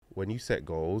when you set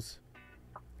goals,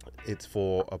 it's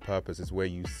for a purpose. It's where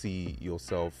you see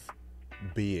yourself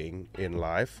being in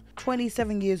life.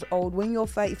 27 years old, when you're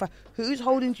 35, who's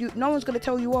holding you? No one's going to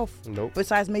tell you off. Nope.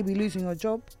 Besides maybe losing your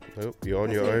job. Nope. You're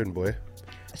on your own, boy.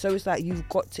 So it's like you've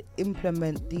got to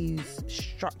implement these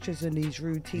structures and these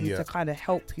routines to kind of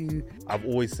help you. I've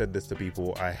always said this to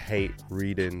people. I hate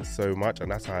reading so much,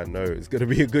 and that's how I know it's going to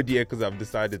be a good year, because I've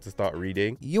decided to start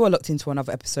reading. You are locked into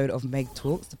another episode of Meg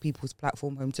Talks, the people's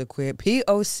platform home to queer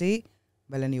POC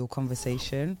millennial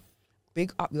conversation.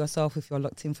 Big up yourself if you're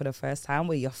locked in for the first time.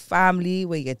 We're your family,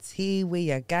 we're your team, we're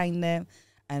your gang them,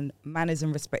 and manners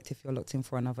and respect if you're locked in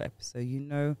for another episode. You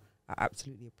know, I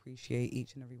absolutely appreciate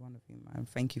each and every one of you, man.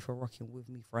 Thank you for rocking with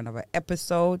me for another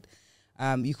episode.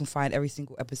 You can find every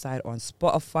single episode on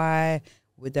Spotify.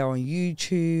 We're there on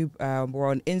YouTube. We're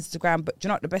on Instagram. But do you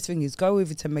know what the best thing is? Go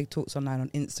over to Meg Talks Online on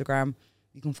Instagram.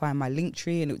 You can find my link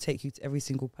tree and it will take you to every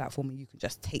single platform, and you can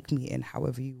just take me in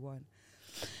however you want.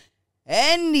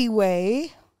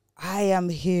 Anyway, I am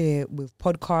here with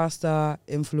podcaster,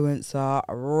 influencer,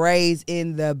 Reys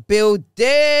in the building.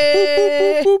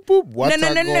 Boop, boop, boop, boop. What go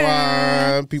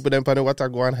on? People don't know what I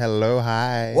go on. Hello,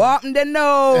 hi. What they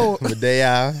know?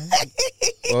 There.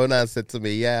 Ona said to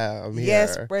me, yeah, I'm here.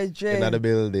 Yes, brethren. In the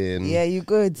building. Yeah, you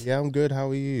good? Yeah, I'm good.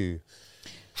 How are you?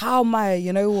 How am I?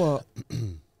 You know what?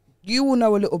 You will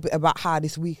know a little bit about how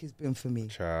this week has been for me.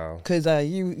 Ciao. Because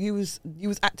you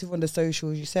was active on the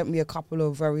socials. You sent me a couple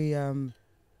of very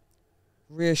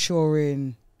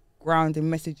reassuring, grounding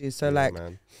messages. So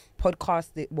man.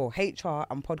 podcasting, well, HR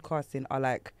and podcasting are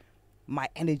like my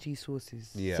energy sources.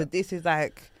 Yeah. So this is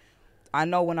like, I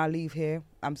know when I leave here,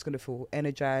 I'm just going to feel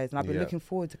energized. And I've been looking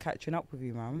forward to catching up with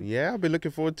you, man. Yeah, I've been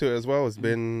looking forward to it as well. It's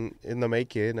been in the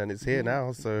making and it's here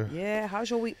now. So yeah,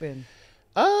 how's your week been?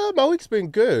 My week's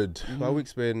been good. My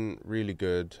week's been really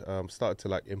good. Started to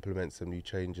like implement some new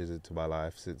changes into my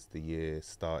life since the year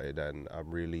started, and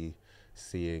I'm really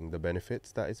seeing the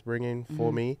benefits that it's bringing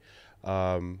for me.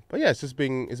 But yeah, it's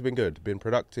been good. Been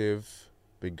productive,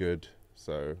 been good.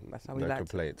 So That's how no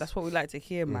complaints. That's what we like to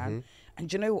hear, man. And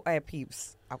do you know what,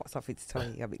 peeps? I got something to tell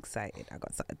you. I'm excited. I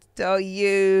got something to tell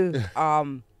you.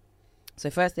 So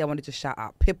firstly, I wanted to shout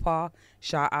out Pippa.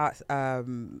 Shout out.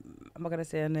 Am I gonna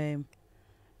say her name?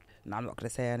 No, I'm not going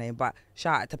to say her name, but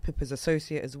shout out to Pippa's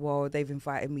associate as well. They've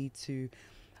invited me to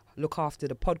look after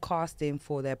the podcasting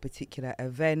for their particular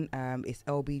event. It's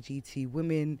LBGT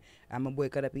Women, and we're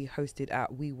going to be hosted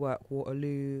at We Work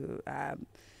Waterloo,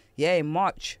 in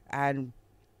March. And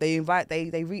they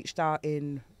reached out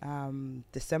in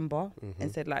December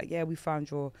and said like, yeah, we found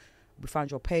your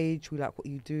page. We like what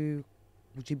you do.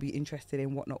 Would you be interested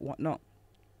in whatnot?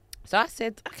 So I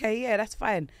said, okay, yeah, that's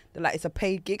fine. They're like, it's a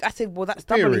paid gig. I said, well, that's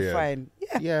doubly fine.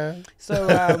 Yeah. So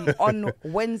on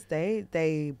Wednesday,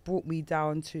 they brought me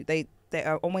down to,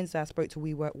 on Wednesday, I spoke to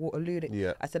We Work Waterloo.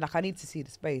 I said, like, I need to see the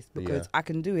space because I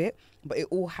can do it, but it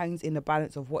all hangs in the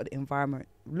balance of what the environment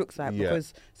looks like.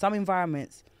 Because some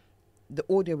environments, the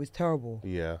audio is terrible.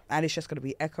 Yeah. And it's just going to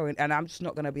be echoing, and I'm just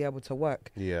not going to be able to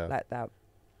work like that.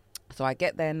 So I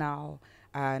get there now.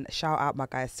 And shout out my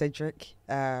guy Cedric, he's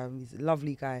a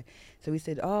lovely guy. So he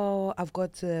said, "Oh, I've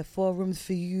got 4 rooms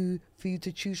for you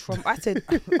to choose from." I said,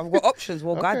 "I've got options."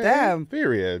 Well, goddamn.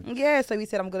 Period. Yeah. So he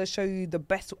said, "I'm gonna show you the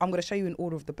best. I'm gonna show you in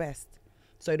order of the best."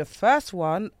 So the first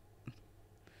one,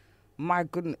 my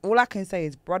goodness, all I can say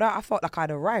is, brother, I felt like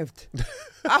I'd arrived.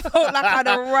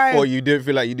 Or you didn't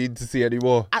feel like you needed to see any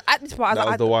more. At this point, that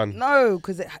was the one. No,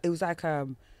 because it was like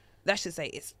let's just say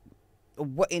it's.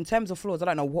 In terms of floors, I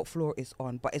don't know what floor it's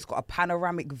on, but it's got a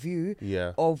panoramic view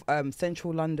of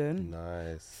central London.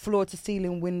 Nice. Floor to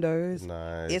ceiling windows.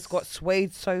 Nice. It's got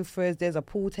suede sofas. There's a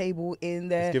pool table in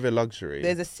there. Let's give it luxury.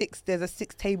 There's a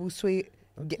 6 table suite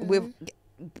with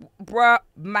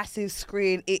massive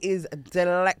screen. It is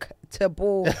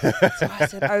delectable. So I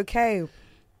said, okay.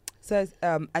 So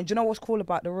and you know what's cool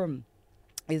about the room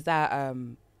is that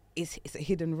it's a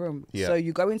hidden room. Yeah. So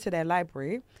you go into their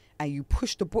library. And you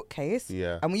push the bookcase.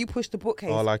 Yeah. And when you push the bookcase,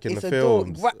 like in it's the a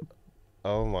films. door.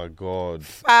 Oh my God.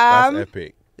 Fam, that's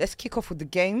epic. Let's kick off with the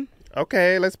game.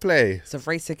 Okay, let's play. It's a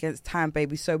race against time,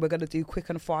 baby. So we're going to do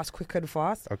quick and fast.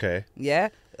 Okay. Yeah.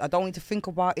 I don't need to think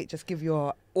about it. Just give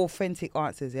your authentic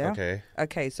answers, yeah?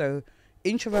 Okay, so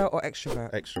introvert or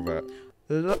extrovert? Extrovert.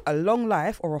 A long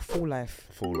life or a full life?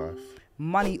 Full life.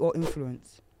 Money or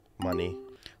influence? Money.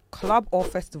 Club or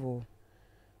festival?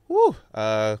 Woo.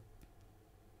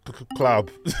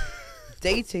 Club.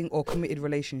 Dating or committed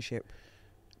relationship?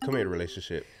 Committed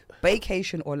relationship.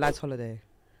 Vacation or lads holiday?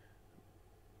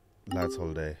 Lads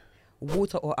holiday.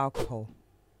 Water or alcohol?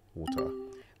 Water.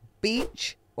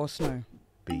 Beach or snow?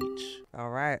 Beach.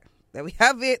 All right. There we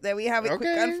have it. There we have it. Okay.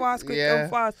 Quick and fast. Quick and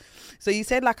fast. So you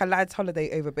said like a lad's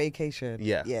holiday over vacation.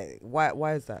 Yeah. Yeah.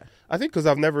 Why is that? I think because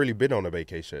I've never really been on a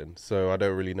vacation, so I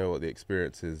don't really know what the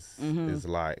experience is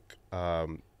like.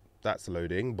 That's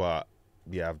loading, but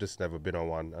yeah, I've just never been on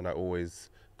one, and I always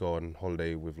go on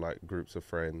holiday with like groups of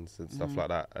friends and stuff like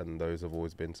that, and those have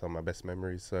always been some of my best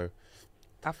memories. So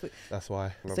that's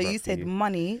why. So you said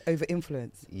money over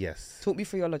influence. Yes. Talk me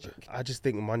through your logic. I just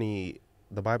think money.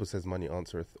 The Bible says money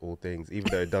answereth all things,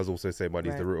 even though it does also say money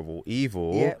is the root of all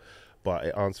evil. Yep. But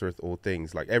it answereth all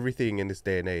things. Like everything in this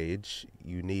day and age,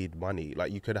 you need money.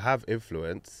 Like you could have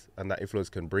influence, and that influence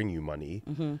can bring you money.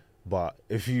 But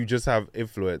if you just have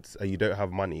influence and you don't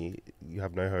have money, you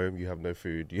have no home, you have no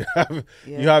food, you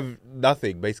have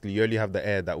nothing. Basically, you only have the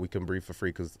air that we can breathe for free,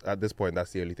 because at this point,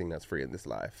 that's the only thing that's free in this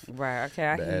life. Right.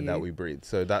 Okay. The air that we breathe.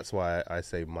 So that's why I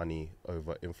say money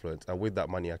over influence. And with that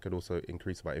money, I could also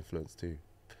increase my influence too.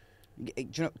 Do you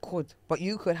know, but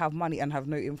you could have money and have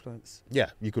no influence.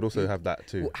 Yeah, you could also have that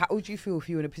too. How would you feel if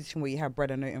you were in a position where you had bread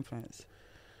and no influence?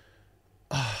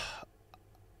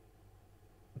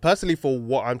 Personally, for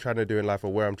what I'm trying to do in life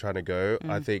or where I'm trying to go,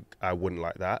 I think I wouldn't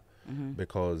like that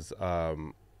because I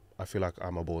feel like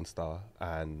I'm a born star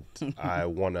and I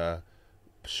want to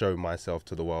show myself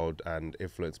to the world and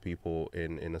influence people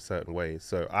in a certain way.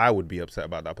 So I would be upset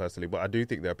about that personally. But I do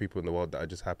think there are people in the world that are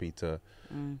just happy to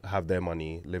have their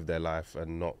money, live their life,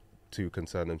 and not too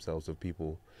concern themselves with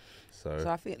people. So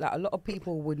I think like a lot of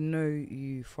people would know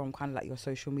you from kind of like your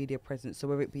social media presence. So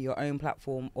whether it be your own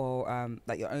platform or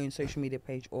like your own social media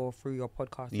page or through your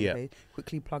podcasting page.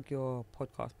 Quickly plug your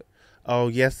podcast. Oh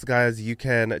yes, guys, you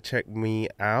can check me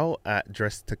out at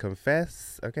Dress to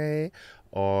Confess, okay,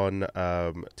 on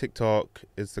TikTok,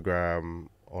 Instagram,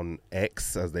 on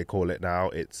X as they call it now.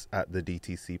 It's at the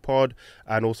DTC Pod,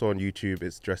 and also on YouTube.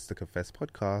 It's Dress to Confess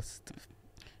Podcast.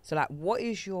 So like, what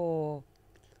is your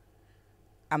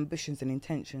ambitions and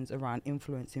intentions around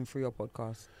influencing through your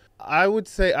podcast? I would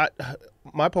say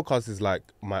my podcast is like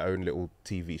my own little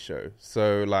TV show.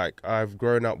 So like I've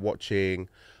grown up watching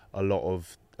a lot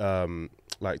of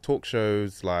like talk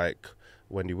shows like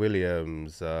Wendy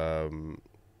Williams and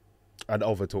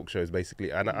other talk shows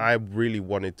basically, and I really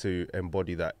wanted to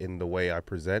embody that in the way I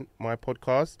present my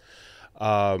podcast,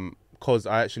 because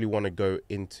I actually want to go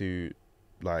into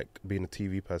like being a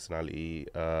TV personality,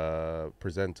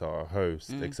 presenter,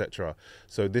 host, etc.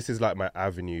 So this is like my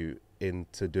avenue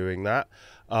into doing that.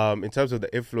 In terms of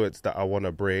the influence that I want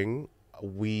to bring,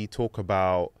 we talk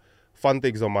about fun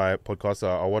things on my podcast.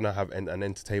 So I want to have an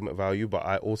entertainment value, but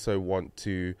I also want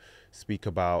to speak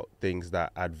about things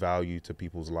that add value to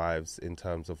people's lives in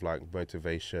terms of like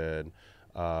motivation,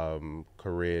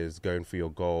 careers, going for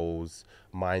your goals,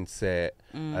 mindset,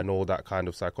 and all that kind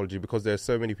of psychology, because there's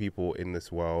so many people in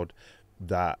this world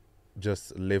that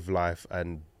just live life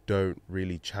and don't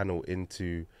really channel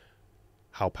into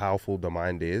how powerful the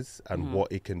mind is and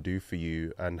what it can do for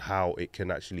you and how it can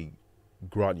actually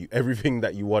grant you everything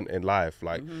that you want in life.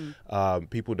 Like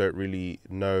people don't really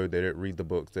know, they don't read the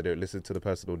books, they don't listen to the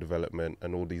personal development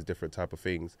and all these different type of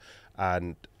things.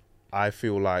 And I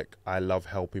feel like I love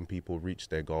helping people reach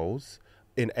their goals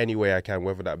in any way I can,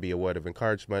 whether that be a word of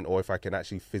encouragement or if I can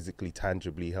actually physically,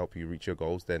 tangibly help you reach your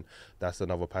goals, then that's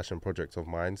another passion project of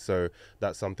mine. So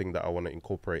that's something that I want to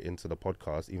incorporate into the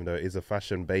podcast, even though it is a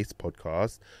fashion-based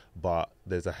podcast, but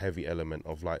there's a heavy element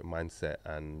of like mindset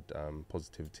and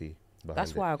positivity behind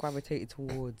That's it. why I gravitated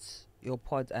towards your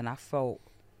pod, and I felt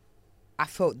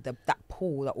that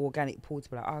pull, that organic pull to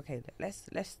be like, oh, okay, let's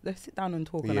sit down and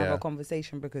talk and have a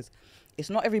conversation, because it's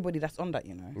not everybody that's on that,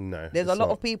 you know. No, there's a lot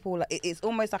of people. Like it's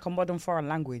almost like a modern foreign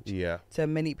language. Yeah. To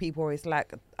many people, it's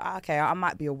like, okay, I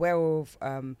might be aware of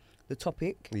the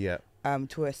topic. Yeah.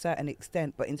 To a certain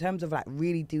extent, but in terms of like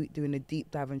really doing a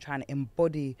deep dive and trying to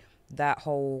embody that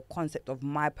whole concept of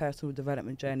my personal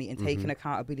development journey and taking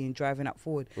accountability and driving that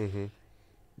forward.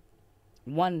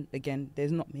 One, again,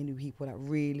 there's not many people that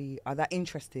really are that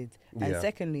interested. And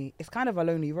secondly, it's kind of a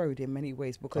lonely road in many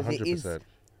ways, because 100%. It is a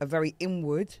very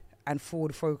inward and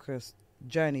forward focused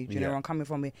journey. Do you know where I'm coming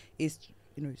from? It is,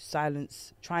 you know,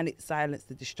 trying to silence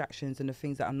the distractions and the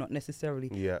things that are not necessarily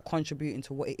contributing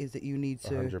to what it is that you need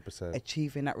to 100%.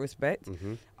 Achieve in that respect.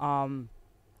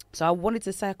 So I wanted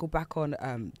to circle back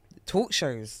on talk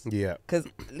shows. Yeah. Because,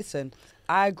 listen,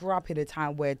 I grew up in a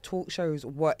time where talk shows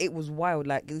it was wild.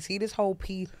 Like, you see this whole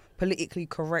politically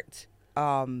correct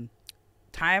time?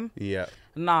 Yeah.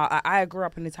 Nah, I grew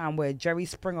up in a time where Jerry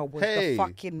Springer was the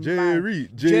fucking Jerry.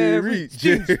 What?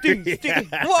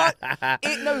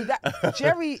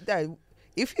 Jerry,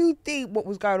 if you think what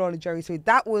was going on in Jerry Springer,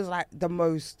 that was like the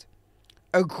most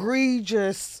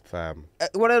egregious, Fam.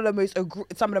 one of the most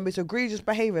some of the most egregious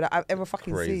behavior that I've ever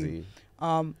fucking Crazy.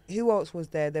 seen. Who else was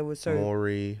there? There was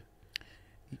Maury.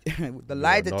 the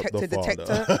lie You are not the detector.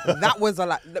 father. That was a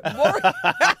like Maury.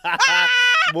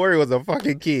 Maury was a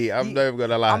fucking key. I'm not even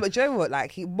gonna lie. But you know what?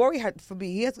 Like Maury had for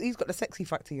me. He's got the sexy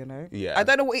factor. You know. Yeah. I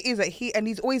don't know what it is that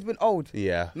he's always been old.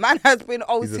 Yeah. Man has been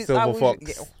old He's a since silver I was. fox.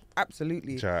 Yeah,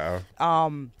 absolutely. Ciao.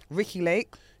 Ricky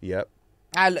Lake. Yep.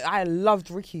 I loved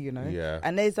Ricky, you know. Yeah.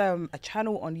 And there's a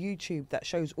channel on YouTube that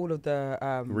shows all of the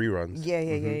Reruns.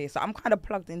 Yeah. So I'm kind of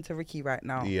plugged into Ricky right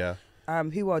now. Yeah.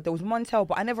 Who there was Montel,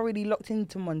 but I never really looked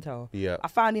into Montel. Yeah. I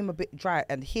found him a bit dry,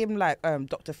 and him like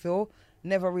Dr. Phil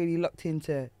never really looked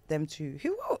into them two.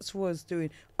 Who else was doing?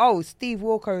 Oh, Steve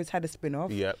Wilkos had a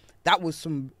spin-off. Yep. That was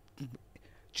some. Do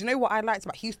you know what I liked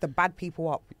about? He used to bad people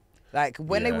up. Like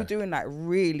when they Yeah. were doing like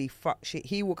really fuck shit,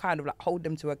 he would kind of like hold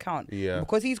them to account. Yeah. And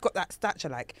because he's got that stature,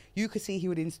 like you could see he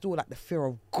would install like the fear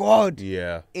of God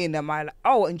Yeah. in them. And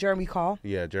Jeremy Carl.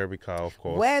 Yeah. Jeremy Kyle, of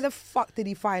course. Where the fuck did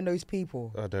he find those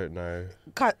people? I don't know.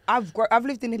 I've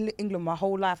lived in England my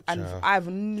whole life, and Yeah. I've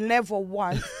never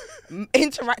once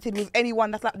interacted with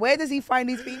anyone that's like, where does he find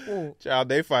these people? Child,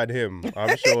 they find him.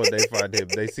 I'm sure they find him.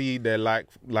 They see their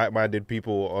like-minded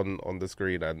people on the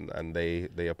screen, and they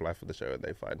apply for the show and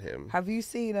they find him. Have you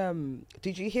seen?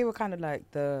 Did you hear kind of like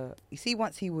you see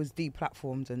once he was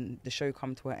deplatformed and the show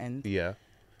come to an end? Yeah.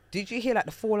 Did you hear like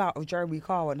the fallout of Jeremy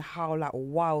Carl and how like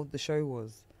wild the show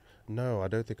was? No, I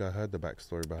don't think I heard the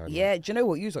backstory behind it. Yeah, do you know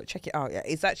what? You check it out. Yeah,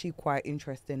 it's actually quite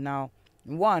interesting. Now,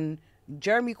 one,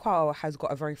 Jeremy Carl has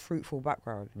got a very fruitful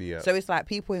background. Yeah. So it's like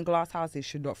people in glass houses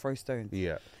should not throw stones.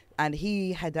 Yeah. And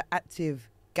he had an active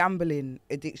gambling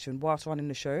addiction whilst running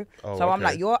the show. Oh, so I'm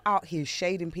okay. like, you're out here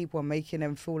shading people and making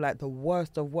them feel like the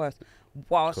worst of worst,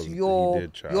 whilst 'Cause he you're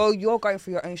did, child. you're going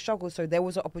through your own struggles. So there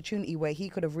was an opportunity where he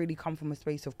could have really come from a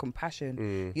space of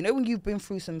compassion. You know, when you've been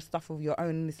through some stuff of your own,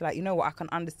 and it's like, you know what, I can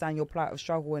understand your plight of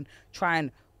struggle and try and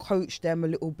coach them a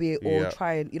little bit, or Yeah.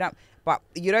 try and but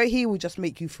you know, he will just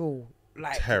make you feel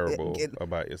like Terrible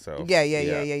about yourself.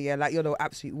 Yeah. Like you're the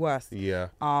absolute worst. Yeah.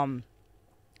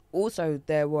 Also,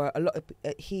 there were a lot of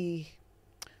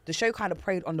the show kind of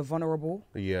preyed on the vulnerable.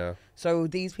 Yeah. So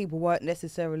these people weren't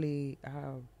necessarily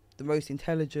the most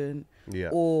intelligent, Yeah.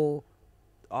 or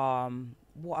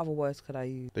what other words could I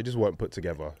use? They just weren't put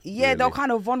together. Yeah, really. they're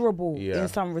kind of vulnerable Yeah. in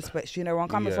some respects. You know where I'm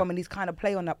coming Yeah. from, and he's kind of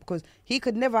play on that because he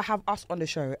could never have us on the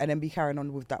show and then be carrying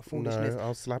on with that foolishness. No,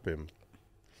 I'll slap him.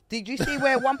 Did you see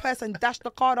where one person dashed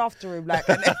the card after him? Like,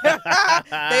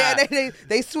 and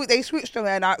they switched on,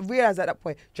 and I realized at that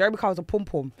point Jeremy Carl was a pom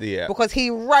pom. Yeah. Because he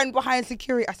ran behind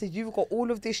security. I said, "You've got all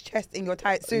of this chest in your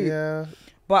tight suit." Yeah.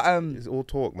 But It's all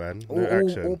talk, man. No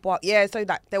action. yeah. So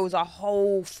like there was a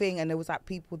whole thing, and there was like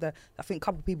people that I think a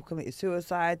couple of people committed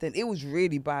suicide, and it was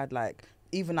really bad. Like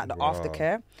even like the Wow.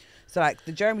 aftercare. So like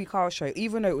the Jeremy Carl show,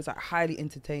 even though it was like highly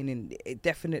entertaining, it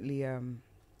definitely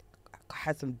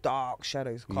had some dark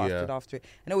shadows casted after it.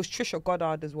 And it was Trisha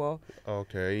Goddard as well.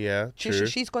 Okay, yeah, Trisha, true.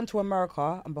 she's gone to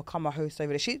America and become a host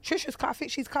over there. I think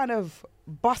she's kind of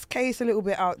bust case a little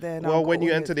bit out there now. Well, when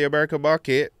you enter the American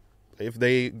market, if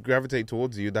they gravitate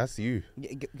towards you, that's you.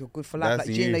 You're good for life, That's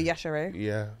like you. Gina Yashere.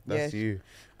 Yeah, that's you.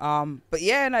 But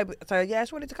yeah, no. So yeah, I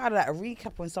just wanted to kind of like a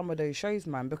recap on some of those shows,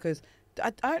 man, because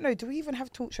I don't know. Do we even have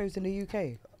talk shows in the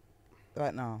UK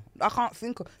right now? I can't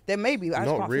think of. There may be. I just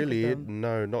Not can't really. Think of them.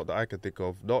 No, not that I can think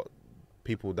of. Not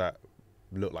people that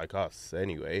look like us,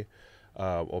 anyway,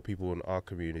 or people in our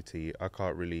community. I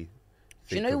can't really.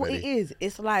 Do you know what it is?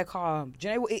 It's like do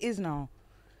you know what it is now?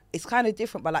 It's kind of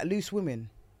different, but like Loose Women.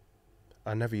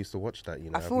 I never used to watch that.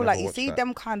 You know, I feel like you see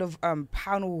them kind of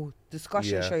panel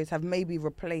discussion Yeah. shows have maybe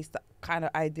replaced that kind of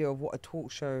idea of what a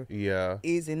talk show Yeah.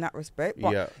 is in that respect.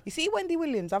 But Yeah. you see Wendy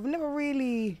Williams, I've never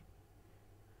really.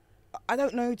 I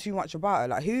don't know too much about her.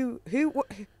 Like who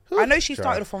I know she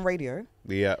started off on radio,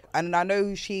 Yeah. and I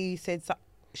know she said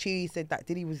that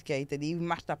Diddy was gay. That he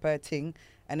mashed up her thing,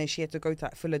 and then she had to go to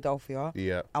like Philadelphia.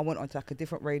 Yeah. I went on to like a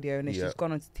different radio, and then Yeah. she's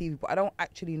gone on to TV. But I don't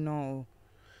actually know.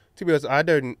 To be honest, I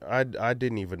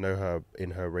didn't even know her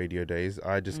in her radio days.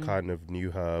 I just kind of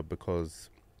knew her because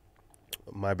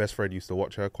my best friend used to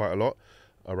watch her quite a lot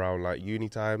around like uni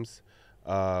times.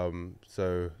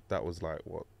 So that was like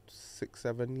what,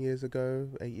 6-7 years ago,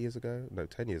 8 years ago, no,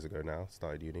 10 years ago now.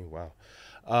 Started uni. Wow.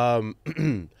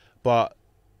 But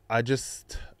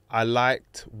I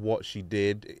liked what she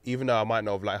did, even though I might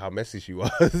not have liked how messy she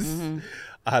was.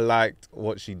 I liked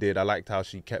what she did. I liked how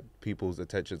she kept people's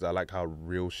attentions. I liked how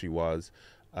real she was.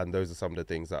 And those are some of the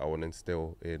things that I want to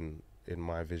instill in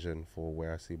my vision for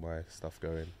where I see my stuff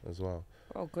going as well.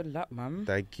 Well, good luck, man.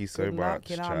 Thank you so Good much, luck.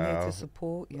 You know, I'm here to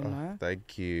support. You Oh, know.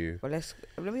 thank you. But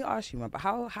let me ask you, man. But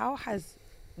how has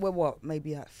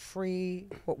maybe like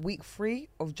week 3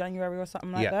 of January or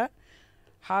something like that?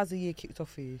 How's the year kicked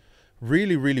off for you?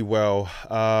 Really, really well.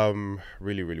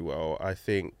 Really, really well. I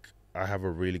think I have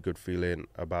a really good feeling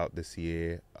about this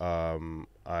year.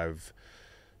 I've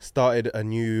started a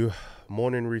new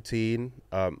morning routine.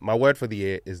 My word for the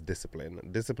year is discipline.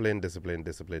 Discipline.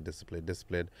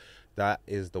 That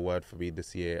is the word for me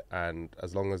this year. And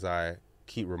as long as I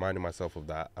keep reminding myself of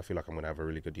that, I feel like I'm going to have a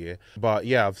really good year. But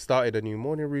yeah, I've started a new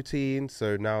morning routine.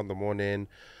 So now in the morning,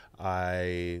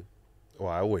 I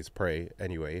always pray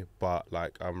anyway, but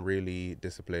like I'm really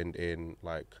disciplined in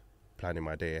like planning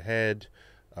my day ahead,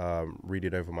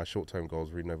 reading over my short-term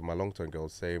goals, reading over my long-term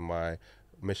goals, saying my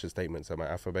mission statements and my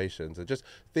affirmations, and just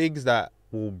things that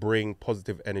will bring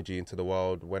positive energy into the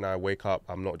world. When I wake up,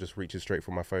 I'm not just reaching straight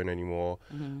for my phone anymore.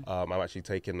 I'm actually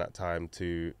taking that time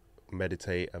to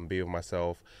meditate and be with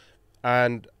myself.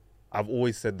 And I've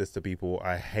always said this to people,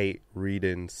 I hate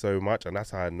reading so much, and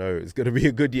that's how I know it's going to be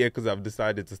a good year, because I've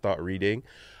decided to start reading.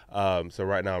 So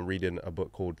right now I'm reading a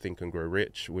book called Think and Grow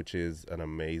Rich, which is an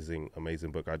amazing,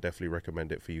 amazing book. I definitely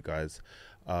recommend it for you guys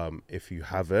if you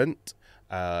haven't.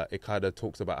 It kind of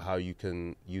talks about how you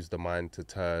can use the mind to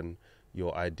turn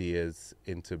your ideas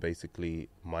into basically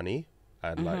money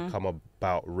and like come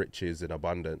about riches in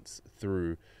abundance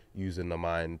through using the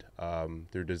mind,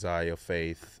 through desire,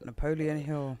 faith. Napoleon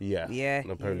Hill.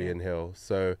 Napoleon Hill.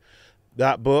 So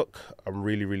that book, I'm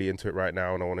really, really into it right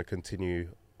now, and I want to continue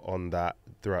on that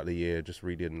throughout the year, just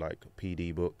reading like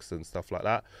PD books and stuff like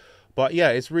that. But yeah,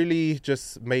 it's really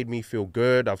just made me feel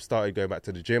good. I've started going back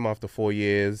to the gym after 4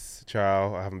 years.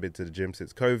 Ciao. I haven't been to the gym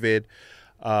since COVID.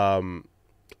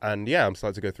 And yeah, I'm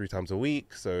starting to go 3 times a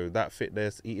week. So that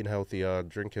fitness, eating healthier,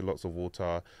 drinking lots of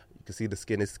water. You can see the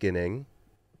skin is skinning.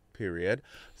 Period.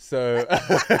 So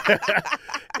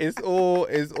it's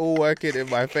all working in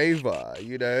my favor,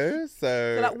 you know.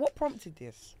 So like, what prompted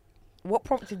this?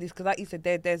 Because like you said,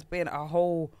 there's been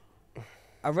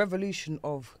a revolution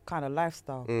of kind of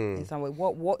lifestyle in some way.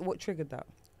 What triggered that?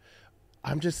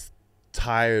 I'm just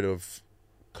tired of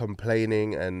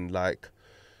complaining and like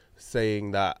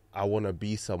saying that I want to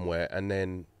be somewhere and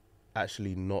then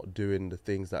actually not doing the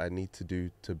things that I need to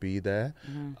do to be there.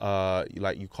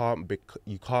 Like you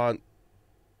can't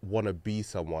want to be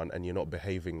someone and you're not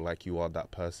behaving like you are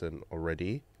that person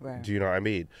already. Right. Do you know what I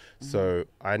mean? So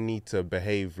I need to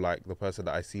behave like the person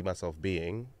that I see myself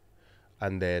being,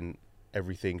 and then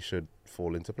everything should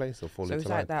fall into place or fall into line. So it's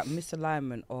like that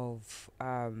misalignment of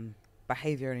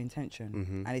behavior and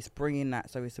intention, and it's bringing that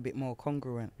so it's a bit more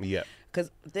congruent. Yeah. Because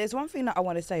there's one thing that I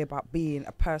want to say about being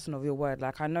a person of your word.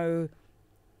 Like, I know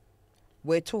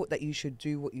we're taught that you should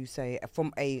do what you say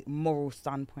from a moral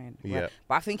standpoint. Right? Yeah.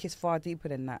 But I think it's far deeper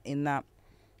than that, in that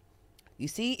you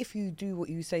see, if you do what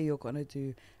you say you're going to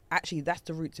do, actually that's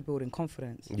the route to building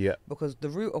confidence. Yeah. Because the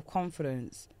root of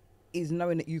confidence is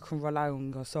knowing that you can rely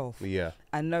on yourself. Yeah.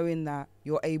 And knowing that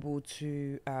you're able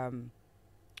to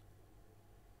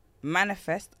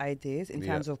manifest ideas in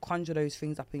terms of conjure those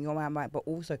things up in your mind, but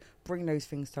also bring those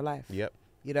things to life. Yep.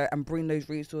 You know, and bring those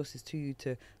resources to you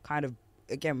to kind of,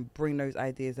 again, bring those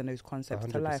ideas and those concepts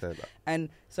 100%. To life. And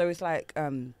so it's like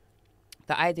the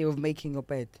idea of making your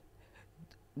bed.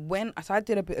 So I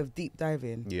did a bit of deep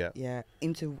diving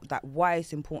into that, why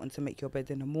it's important to make your bed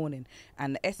in the morning.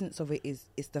 And the essence of it is,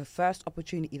 it's the first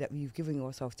opportunity that you've given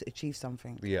yourself to achieve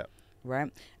something. Yeah.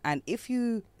 Right? And if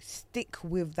you stick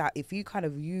with that, if you kind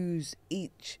of use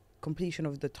each completion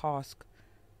of the task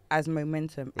as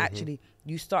momentum, actually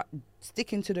you start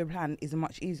sticking to the plan is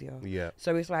much easier. Yeah.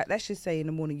 So it's like, let's just say in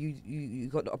the morning you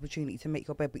got the opportunity to make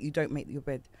your bed, but you don't make your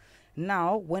bed.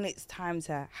 Now, when it's time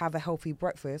to have a healthy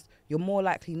breakfast, you're more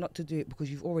likely not to do it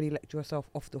because you've already let yourself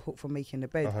off the hook for making the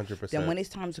bed. 100%. Then when it's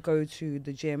time to go to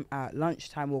the gym at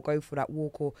lunchtime, or go for that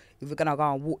walk, or if you're going to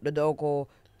go and walk the dog or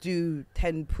do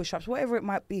 10 push-ups, whatever it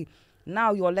might be,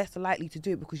 now you're less likely to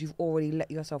do it because you've already let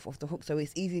yourself off the hook. So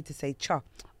it's easy to say,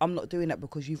 I'm not doing that,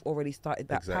 because you've already started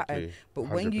that pattern. But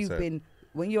 100%.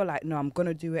 when you're like, no, I'm going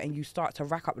to do it, and you start to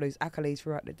rack up those accolades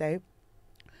throughout the day,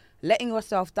 letting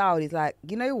yourself down is like,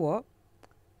 you know what?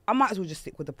 I might as well just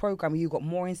stick with the program. You got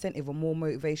more incentive or more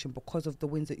motivation because of the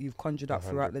wins that you've conjured up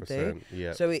throughout the day.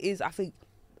 Yeah. So it is, I think,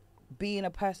 being a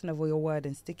person of your word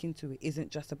and sticking to it isn't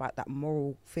just about that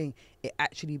moral thing. It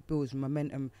actually builds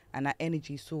momentum and that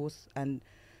energy source, and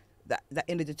that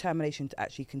inner determination to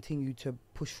actually continue to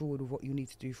push forward with what you need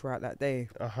to do throughout that day.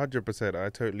 100%. I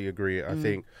totally agree. I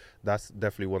think that's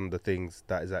definitely one of the things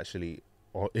that is actually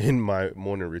in my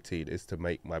morning routine, is to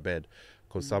make my bed.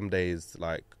 Because some days,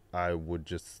 like, I would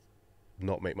just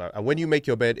not make my. And when you make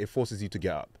your bed, it forces you to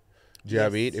get up. Do you know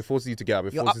what I mean? It forces you to get up.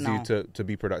 It You're forces up you to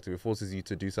be productive. It forces you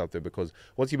to do something, because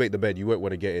once you make the bed, you won't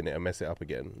want to get in it and mess it up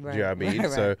again. Right. Do you know what I mean?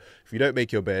 Right. So if you don't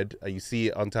make your bed and you see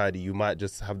it untidy, you might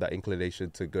just have that inclination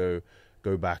to go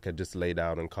back and just lay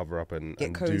down and cover up and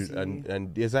cozy. do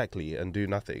and exactly and do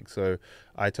nothing. So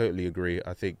I totally agree.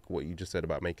 I think what you just said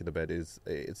about making the bed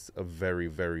it's a very,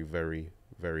 very, very,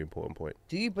 very important point.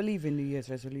 Do you believe in New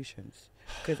Year's resolutions?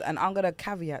 And I'm gonna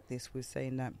caveat this with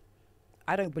saying that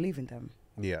I don't believe in them.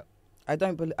 Yeah. I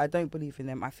don't believe in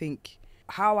them. I think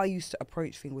how I used to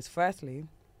approach things was, firstly,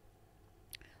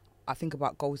 I think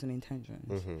about goals and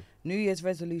intentions. Mm-hmm. New Year's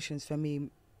resolutions for me,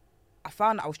 I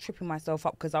found that I was tripping myself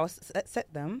up because I was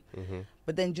set them,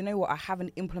 but then do you know what? I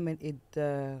haven't implemented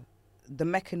the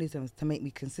mechanisms to make me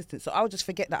consistent. So I'll just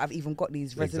forget that I've even got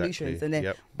these resolutions, and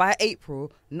then by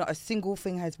April, not a single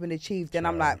thing has been achieved. Then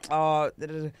I'm like, oh,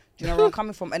 do you know where I'm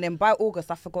coming from? And then by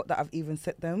August, I forgot that I've even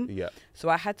set them. Yeah. So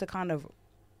I had to kind of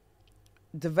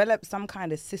develop some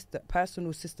kind of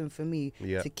personal system for me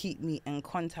to keep me in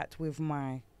contact with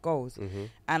my goals.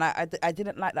 And I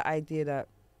didn't like the idea that,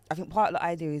 I think part of the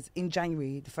idea is in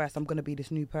January the 1st, I'm going to be this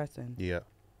new person. Yeah.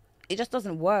 It just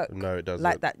doesn't work. No, it doesn't.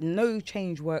 Like that. No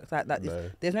change works like that.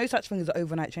 No. There's no such thing as an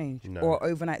overnight change or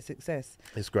overnight success.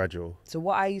 It's gradual. So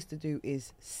what I used to do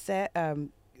is press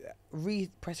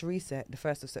reset the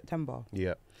 1st of September.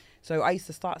 Yeah. So I used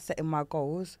to start setting my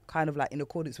goals kind of like in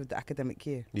accordance with the academic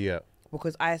year. Yeah.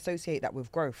 Because I associate that with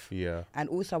growth. Yeah. And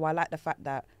also I like the fact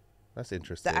that that's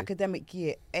interesting. The academic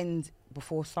year ends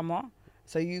before summer.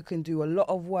 So you can do a lot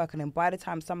of work, and then by the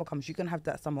time summer comes, you can have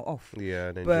that summer off. Yeah,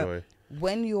 and enjoy. But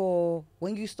when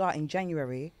you start in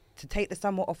January, to take the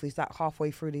summer off is like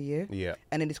halfway through the year. Yeah.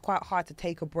 And then it's quite hard to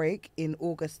take a break in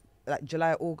August, like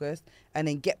July, August, and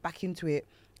then get back into it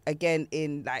again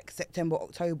in like September,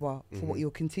 October for what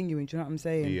you're continuing. Do you know what I'm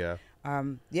saying? Yeah.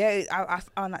 I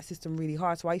found that system really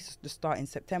hard. So I used to start in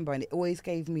September, and it always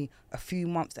gave me a few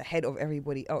months ahead of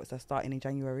everybody else that's starting in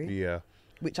January. Yeah.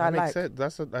 Which that I like. Sense.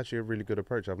 That's actually a really good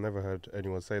approach. I've never heard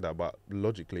anyone say that, but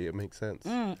logically it makes sense.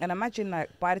 And imagine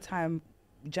like by the time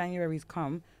January's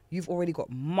come, you've already got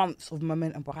months of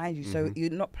momentum behind you. So you're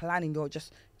not planning, you're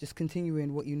just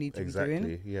continuing what you need to be doing.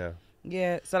 Exactly, yeah.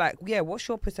 Yeah, so like, what's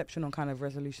your perception on kind of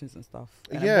resolutions and stuff?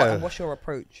 And what's your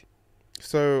approach?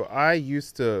 So I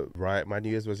used to write my New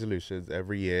Year's resolutions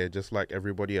every year, just like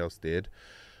everybody else did.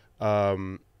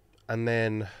 And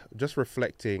then just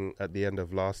reflecting at the end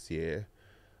of last year,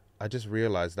 I just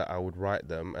realized that I would write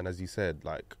them, and as you said,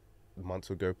 like months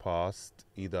would go past,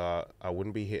 either I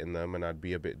wouldn't be hitting them and I'd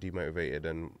be a bit demotivated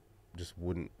and just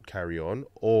wouldn't carry on,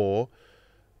 or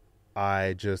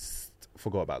I just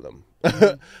forgot about them.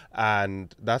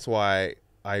 And that's why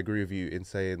I agree with you in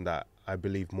saying that I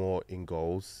believe more in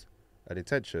goals and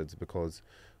intentions, because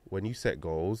when you set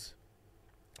goals,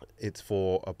 it's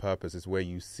for a purpose. It's where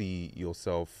you see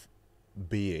yourself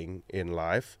being in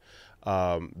life.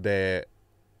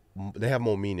 They have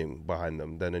more meaning behind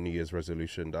them than a New Year's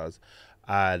resolution does.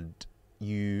 And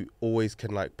you always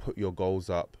can like put your goals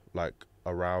up like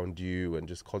around you and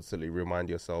just constantly remind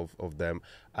yourself of them.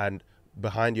 And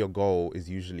behind your goal is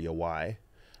usually a why.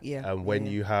 Yeah. And when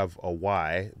you have a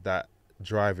why, that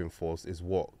driving force is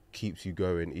what keeps you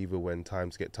going even when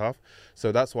times get tough.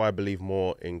 So that's why I believe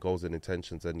more in goals and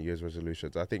intentions than New Year's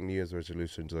resolutions. I think New Year's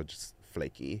resolutions are just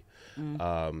flaky.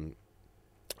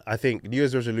 I think New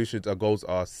Year's resolutions or goals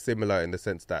are similar in the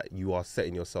sense that you are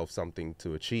setting yourself something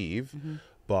to achieve.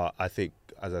 But I think,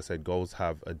 as I said, goals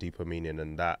have a deeper meaning,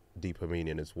 and that deeper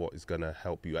meaning is what is going to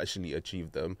help you actually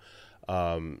achieve them.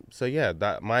 So yeah,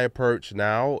 that my approach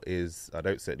now is I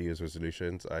don't set New Year's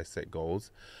resolutions, I set goals.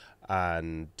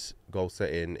 And goal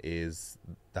setting is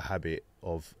the habit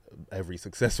of every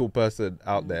successful person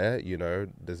out there. You know,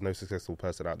 there's no successful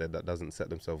person out there that doesn't set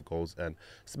themselves goals and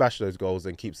smash those goals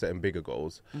and keep setting bigger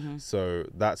goals. So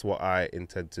that's what I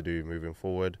intend to do moving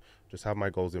forward. Just have my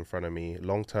goals in front of me,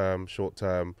 long term, short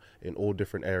term, in all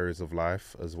different areas of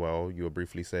life as well. You were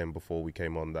briefly saying before we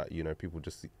came on that, you know, people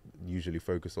just usually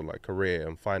focus on like career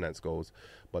and finance goals,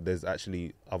 but there's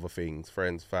actually other things,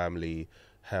 friends, family,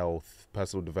 health,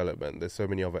 personal development. There's so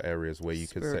many other areas where you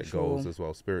can set goals as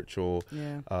well. Spiritual,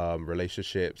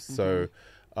 relationships. So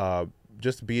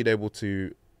just being able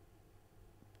to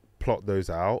plot those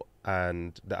out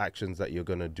and the actions that you're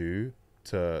going to do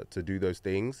to do those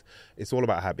things. It's all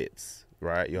about habits,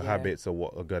 right? Your habits are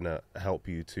what are going to help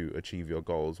you to achieve your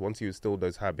goals. Once you instill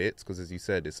those habits, because as you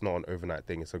said, it's not an overnight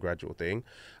thing, it's a gradual thing.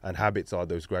 And habits are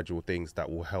those gradual things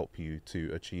that will help you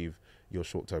to achieve your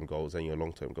short-term goals and your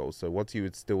long-term goals. So once you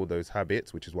instill those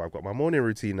habits, which is why I've got my morning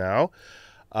routine now,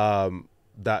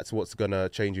 that's what's gonna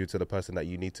change you to the person that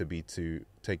you need to be to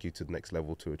take you to the next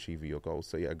level to achieve your goals.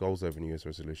 So yeah, goals over New Year's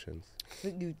resolutions.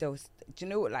 Do you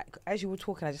know what? Like as you were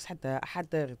talking, I had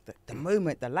the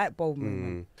moment, the light bulb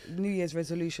moment. New Year's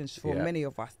resolutions for many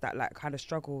of us that like kind of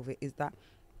struggle with it is that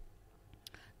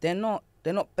they're not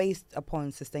based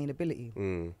upon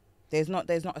sustainability. There's not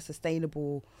a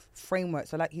sustainable framework.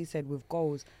 So like you said, with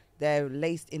goals, they're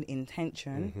laced in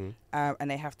intention, and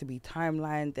they have to be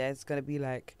timelined. There's going to be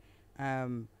like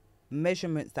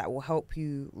measurements that will help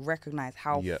you recognize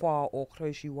how far or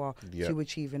close you are to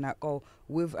achieving that goal.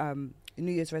 With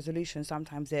New Year's resolution,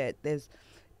 sometimes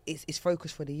it's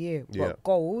focused for the year, but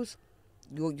goals,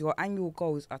 your annual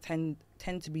goals are tend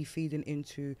to be feeding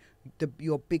into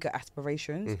your bigger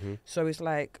aspirations. So it's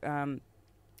like,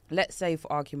 let's say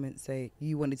for argument's sake,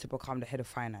 you wanted to become the head of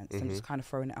finance. I'm just kind of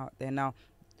throwing it out there. Now,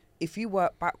 if you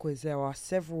work backwards, there are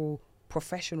several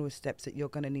professional steps that you're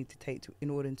going to need to take in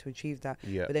order to achieve that.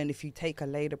 But then if you take a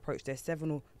laid approach, there's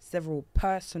several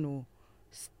personal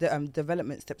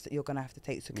development steps that you're going to have to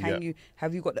take. So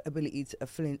have you got the ability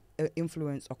to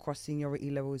influence across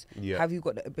seniority levels? Have you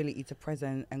got the ability to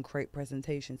present and create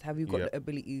presentations? Have you got the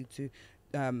ability to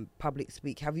public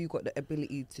speak? Have you got the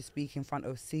ability to speak in front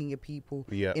of senior people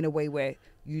in a way where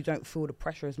you don't feel the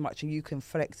pressure as much and you can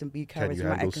flex and be charismatic? Can you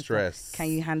handle stress?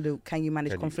 Can you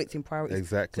manage conflicting priorities?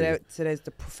 Exactly. So there's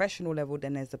the professional level,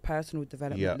 then there's the personal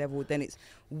development level, then it's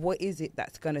what is it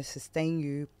that's going to sustain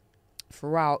you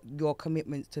throughout your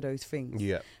commitments to those things.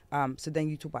 So then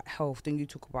you talk about health, then you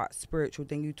talk about spiritual,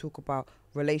 then you talk about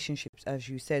relationships, as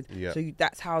you said. So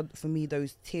that's how, for me,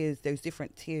 those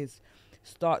different tiers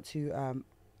start to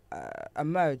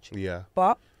emerge.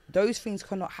 But those things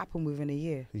cannot happen within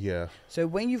a year. So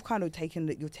when you've kind of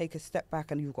you take a step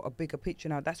back and you've got a bigger picture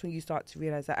now, that's when you start to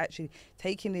realize that actually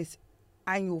taking this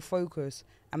annual focus,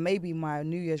 and maybe my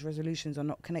New Year's resolutions are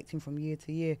not connecting from year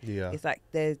to year. It's like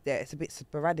it's a bit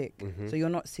sporadic. So you're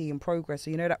not seeing progress. So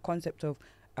you know that concept of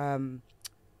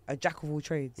a jack of all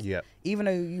trades. Even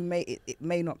though it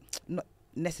may not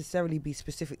necessarily be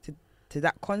specific to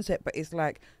that concept, but it's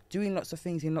like doing lots of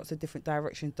things in lots of different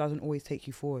directions doesn't always take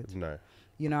you forward. No.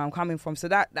 You know, I'm coming from. So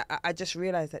that I just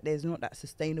realized that there's not that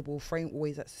sustainable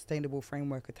framework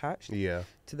attached to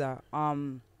that.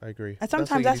 I agree. And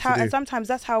sometimes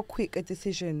that's how quick a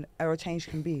decision or a change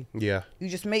can be. You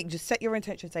just set your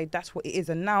intention, say that's what it is.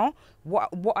 And now what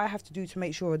I have to do to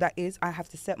make sure that is, I have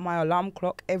to set my alarm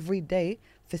clock every day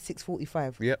for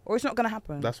 6:45. Or it's not going to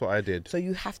happen. That's what I did. So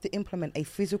you have to implement a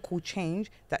physical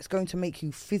change that's going to make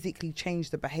you physically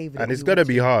change the behavior. And it's going to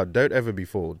be hard. Don't ever be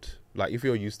fooled. Like if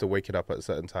you're used to waking up at a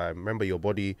certain time, remember your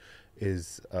body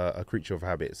is a creature of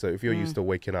habit. So if you're used to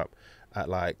waking up at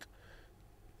like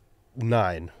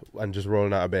 9 and just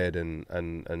rolling out of bed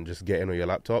and just getting on your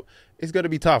laptop, it's going to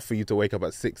be tough for you to wake up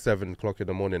at 6-7 o'clock in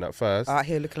the morning at first. Out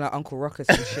here looking like Uncle Ruckus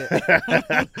and shit.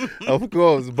 Of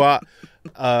course, but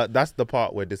that's the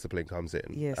part where discipline comes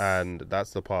in. Yes. And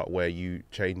that's the part where you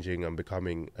changing and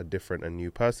becoming a different and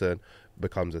new person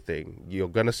becomes a thing. You're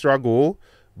going to struggle,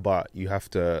 but you have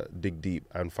to dig deep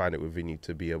and find it within you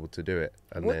to be able to do it.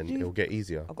 And then it'll get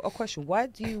easier. I've got a question.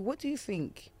 What do you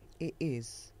think it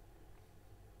is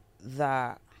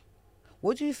that...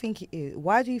 What do you think it is?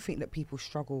 Why do you think that people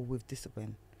struggle with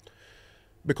discipline?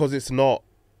 Because it's not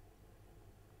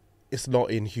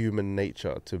in human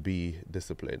nature to be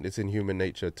disciplined. It's in human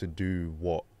nature to do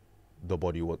what the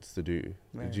body wants to do.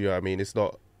 Right. Do you know what I mean? It's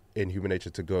not in human nature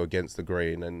to go against the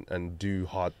grain and do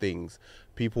hard things.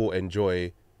 People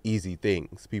enjoy easy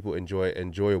things. People enjoy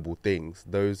enjoyable things.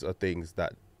 Those are things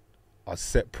that are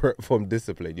separate from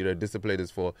discipline. You know, discipline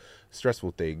is for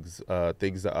stressful things,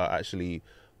 things that are actually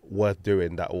worth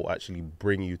doing, that will actually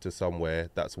bring you to somewhere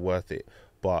that's worth it.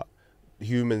 But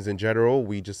humans in general,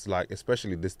 we just like,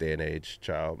 especially this day and age,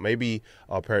 child, maybe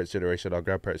our parents' generation, our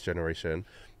grandparents' generation,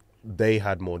 they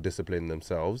had more discipline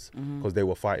themselves because they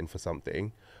were fighting for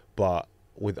something. But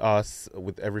with us,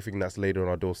 with everything that's laid on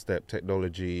our doorstep,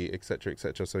 technology, etc.,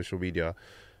 social media,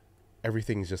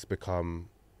 everything's just become,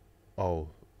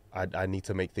 I need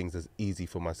to make things as easy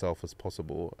for myself as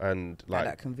possible. And like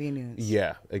that convenience.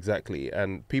 Yeah, exactly.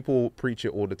 And people preach it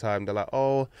all the time. They're like,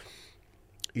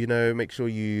 make sure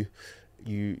you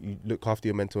look after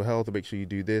your mental health, and make sure you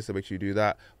do this, and make sure you do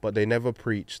that. But they never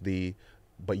preach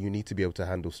but you need to be able to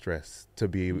handle stress to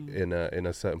be in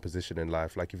a certain position in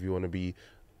life. Like if you want to be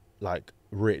like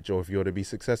rich, or if you want to be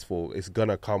successful, it's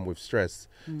gonna come with stress.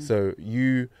 So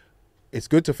it's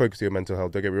good to focus on your mental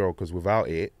health, don't get me wrong, because without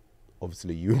it,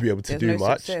 obviously you won't be able to do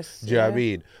much. Success, do you know what I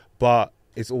mean? But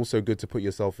it's also good to put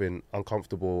yourself in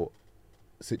uncomfortable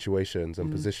situations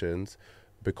and positions,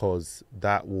 because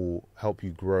that will help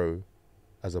you grow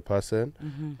as a person.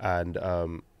 And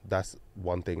that's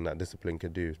one thing that discipline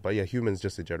can do. But yeah, humans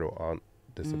just in general aren't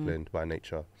disciplined by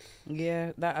nature.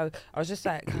 Yeah, that I was just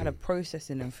like kind of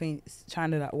processing and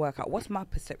trying to like work out what's my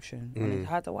perception on it,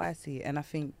 how do I see it. And I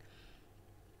think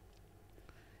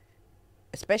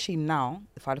especially now,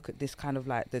 if I look at this kind of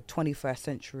like the 21st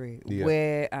century,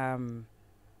 where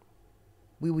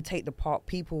we would take the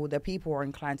people are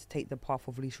inclined to take the path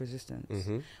of least resistance.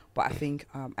 But I think,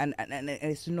 and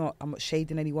it's not, I'm not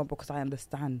shading anyone because I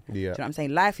understand. Do you know what I'm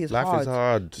saying? Life is hard. Life is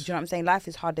hard. Do you know what I'm saying? Life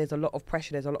is hard. There's a lot of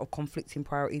pressure. There's a lot of conflicting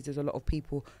priorities. There's a lot of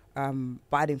people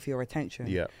biting for your attention.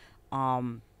 Yeah.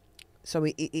 So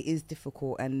it is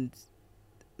difficult. And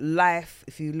life,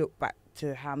 if you look back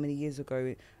to how many years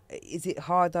ago, is it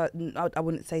harder? I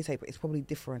wouldn't say so, but it's probably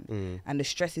different. And the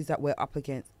stresses that we're up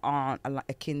against aren't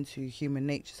akin to human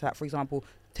nature. So, like, for example,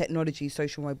 technology,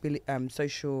 social media,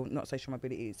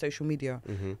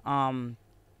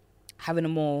 having a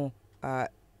more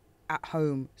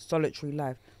at-home, solitary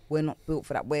life. We're not built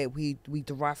for that. Where we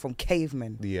derive from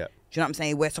cavemen. Yeah. Do you know what I'm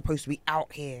saying? We're supposed to be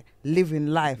out here living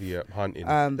life. Yeah, hunting.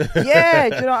 Yeah,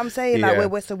 do you know what I'm saying? Like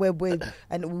we're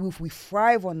and we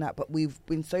thrive on that, but we've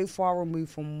been so far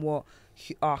removed from what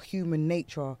our human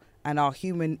nature and our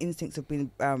human instincts have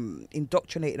been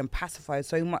indoctrinated and pacified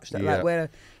so much that we're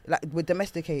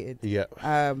domesticated. Yeah.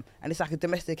 And it's like a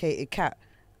domesticated cat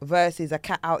versus a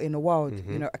cat out in the wild.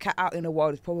 You know, a cat out in the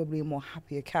wild is probably a more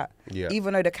happier cat. Yeah.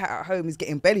 Even though the cat at home is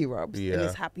getting belly rubs and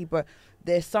it's happy, but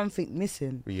there's something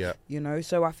missing. Yeah. You know,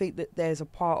 so I think that there's a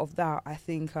part of that. I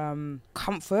think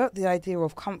comfort, the idea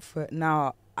of comfort.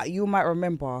 Now, you might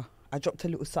remember I dropped a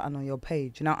little something on your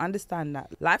page. Now, understand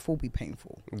that life will be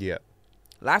painful. Yeah.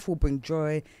 Life will bring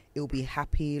joy. It will be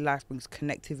happy. Life brings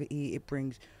connectivity. It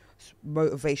brings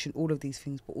motivation, all of these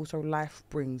things, but also life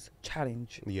brings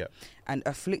challenge. Yeah. And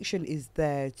affliction is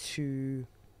there to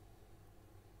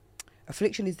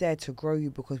grow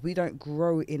you, because we don't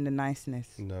grow in the niceness.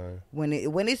 No. When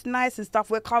it's nice and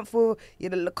stuff, we're comfortable, you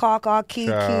know, the car,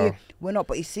 kiki, we're not.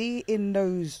 But you see, in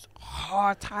those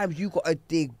hard times, you gotta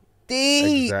dig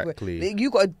deep. Exactly.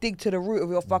 You gotta dig to the root of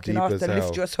your fucking ass to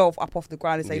lift yourself up off the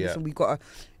ground and say, listen, we gotta,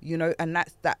 you know. And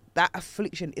that's that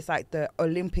affliction is like the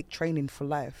Olympic training for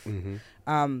life.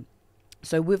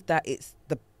 So with that,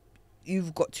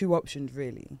 you've got two options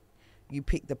really. You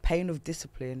pick the pain of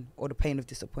discipline or the pain of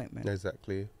disappointment.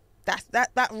 Exactly.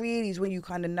 That really is when you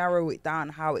kind of narrow it down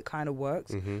how it kind of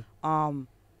works. And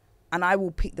I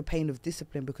will pick the pain of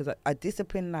discipline, because a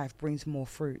disciplined life brings more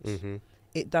fruits.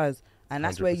 It does. And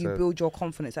that's 100%. Where you build your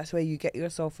confidence. That's where you get your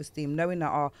self-esteem, knowing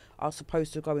that I was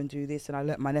supposed to go and do this and I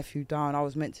let my nephew down. I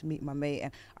was meant to meet my mate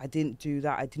and I didn't do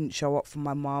that. I didn't show up for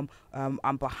my mom.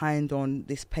 I'm behind on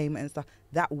this payment and stuff.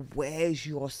 That wears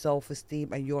your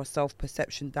self-esteem and your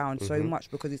self-perception down so much,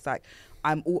 because it's like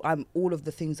I'm all of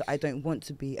the things that I don't want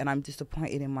to be, and I'm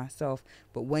disappointed in myself.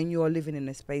 But when you're living in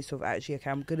a space of actually, okay,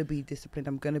 I'm going to be disciplined,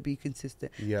 I'm going to be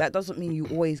consistent. Yep. That doesn't mean you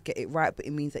always get it right, but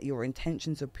it means that your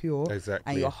intentions are pure. Exactly.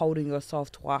 And you're holding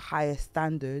yourself to a higher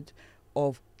standard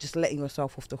of just letting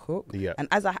yourself off the hook. Yep. And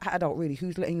as an adult, really,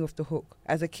 who's letting you off the hook?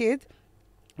 As a kid,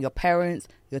 your parents,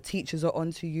 your teachers are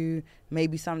onto you.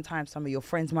 Maybe sometimes some of your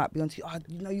friends might be onto you. Oh,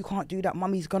 you know, you can't do that.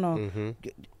 Mummy's gonna...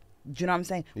 Do you know what I'm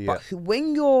saying? Yeah. But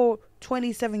when you're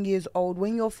 27 years old,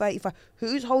 when you're 35,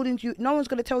 who's holding you? No one's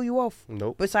going to tell you off.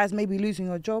 Nope. Besides maybe losing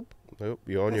your job. Nope.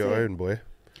 You're on your own, boy.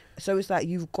 So it's like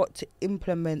you've got to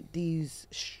implement these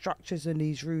structures and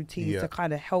these routines to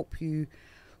kind of help you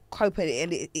cope.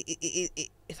 And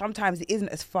it sometimes it isn't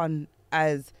as fun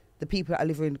as the people that are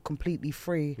living completely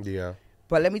free. Yeah.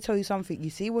 But let me tell you something.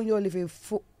 You see, when you're living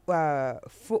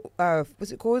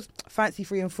what's it called? Fancy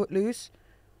free and footloose.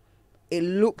 It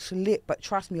looks lit, but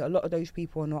trust me, a lot of those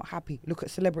people are not happy. Look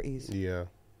at celebrities. Yeah,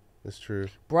 that's true.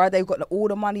 Bro, they've got all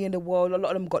the money in the world. A lot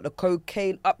of them got the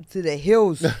cocaine up to the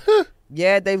hills.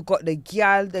 Yeah, they've got the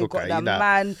gal, they've got the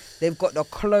man, they've got the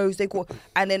clothes,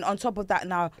 and then on top of that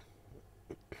now,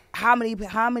 how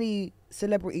many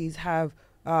celebrities have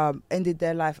ended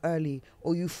their life early,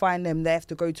 or you find them, they have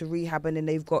to go to rehab, and then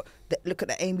they've got look at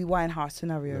the Amy Winehouse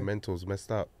scenario. The mental's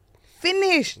messed up.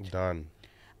 Finished. Done.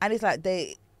 And it's like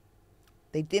they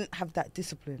didn't have that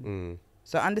discipline.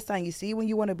 So understand, you see, when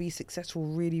you want to be successful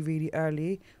really, really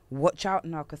early, watch out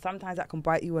now, because sometimes that can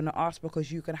bite you in the arse,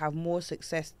 because you can have more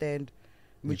success than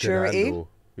maturity.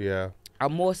 Yeah.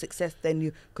 And more success than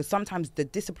you, because sometimes the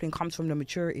discipline comes from the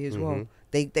maturity as well.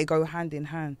 They go hand in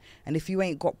hand. And if you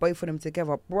ain't got both of them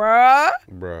together, bruh.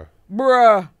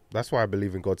 That's why I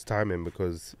believe in God's timing,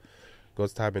 because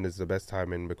God's timing is the best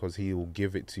timing, because he will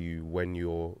give it to you when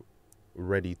you're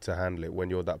ready to handle it, when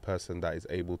you're that person that is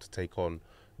able to take on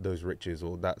those riches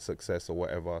or that success or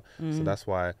whatever. So that's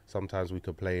why sometimes we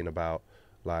complain about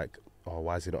like, oh,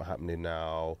 why is it not happening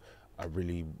now? I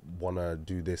really want to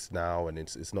do this now and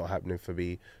it's not happening for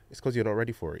me. It's because you're not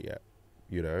ready for it yet,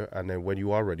 you know. And then when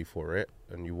you are ready for it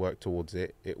and you work towards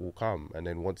it, it will come. And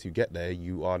then once you get there,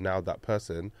 you are now that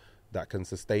person that can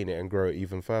sustain it and grow it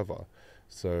even further.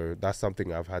 So that's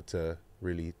something I've had to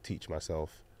really teach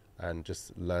myself and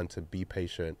just learn to be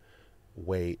patient,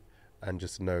 wait, and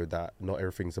just know that not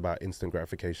everything's about instant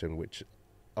gratification, which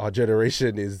our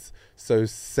generation is so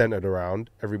centered around.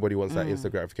 Everybody wants that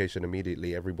instant gratification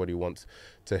immediately. Everybody wants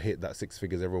to hit that 6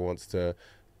 figures. Everyone wants to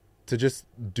just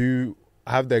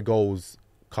have their goals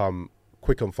come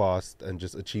quick and fast and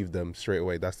just achieve them straight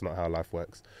away. That's not how life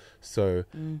works. So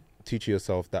teach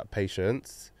yourself that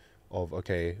patience of,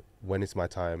 okay, when it's my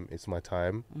time, it's my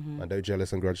time. And don't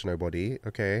jealous and grudge nobody,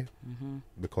 okay?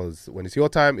 Because when it's your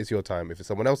time, it's your time. If it's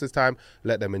someone else's time,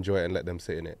 let them enjoy it and let them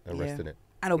sit in it and rest in it.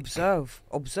 And observe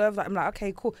that. I'm like,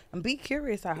 okay, cool. And be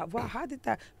curious. Like, how did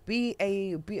that be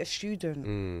a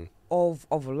student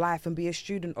of life and be a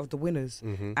student of the winners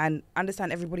and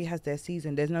understand everybody has their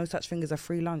season. There's no such thing as a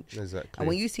free lunch. Exactly. And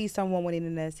when you see someone winning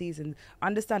in their season,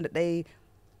 understand that they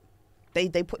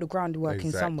put the groundwork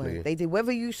in somewhere. They did,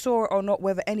 whether you saw it or not,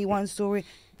 whether anyone saw it,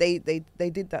 they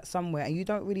did that somewhere. And you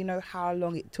don't really know how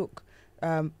long it took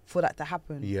for that to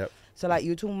happen. Yep. So like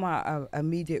you're talking about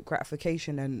immediate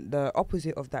gratification, and the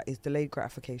opposite of that is delayed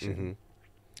gratification.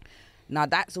 Now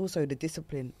that's also the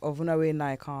discipline of knowing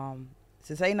like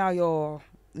so say now your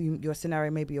scenario,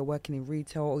 maybe you're working in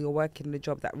retail or you're working in a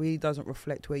job that really doesn't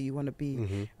reflect where you want to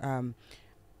be.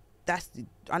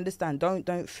 Understand,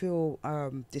 don't feel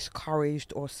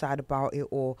discouraged or sad about it,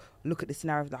 or look at the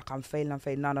scenario like I'm failing.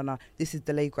 No, this is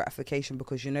delayed gratification,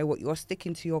 because you know what, you're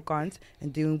sticking to your guns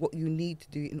and doing what you need to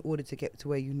do in order to get to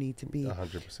where you need to be.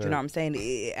 100%. Do you know what I'm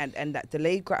saying? And that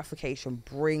delayed gratification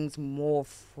brings more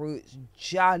fruits.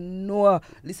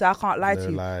 Listen, I can't lie to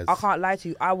you. Lies. I can't lie to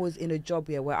you. I was in a job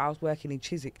here where I was working in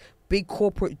Chiswick, big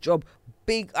corporate job.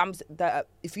 Big,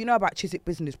 if you know about Chiswick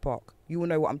Business Park, you will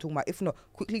know what I'm talking about. If not,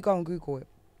 quickly go and Google it.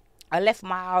 I left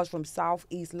my house from South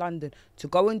East London to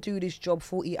go and do this job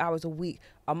 40 hours a week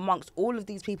amongst all of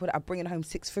these people that are bringing home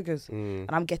 6 figures. And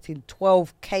I'm getting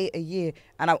 12k a year.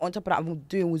 And on top of that, I'm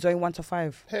doing zone 1 to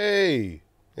 5. Hey,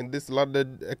 in this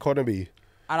London economy.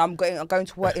 And I'm going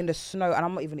to work in the snow, and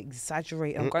I'm not even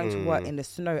exaggerating. I'm going to work in the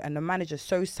snow, and the manager's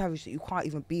so savage that you can't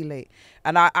even be late.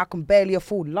 And I can barely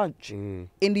afford lunch in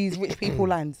these rich people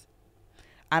lands.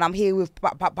 And I'm here with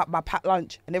my packed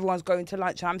lunch, and everyone's going to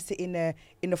lunch, and I'm sitting there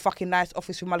in the fucking nice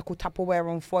office with my little Tupperware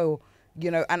on foil, you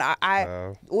know. And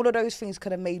I all of those things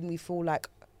could have made me feel like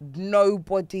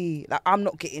nobody, like I'm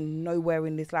not getting nowhere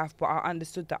in this life. But I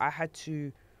understood that I had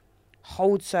to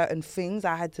hold certain things.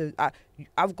 I've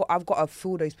got to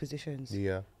fill those positions.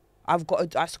 Yeah. I've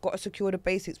got to secure the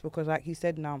basics, because like you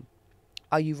said, now,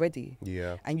 are you ready?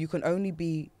 Yeah. And you can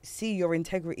only see your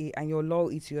integrity and your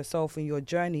loyalty to yourself and your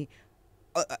journey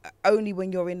only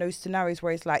when you're in those scenarios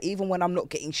where it's like, even when I'm not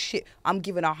getting shit, I'm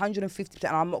giving 150%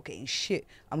 and I'm not getting shit.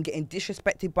 I'm getting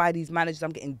disrespected by these managers.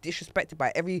 I'm getting disrespected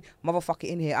by every motherfucker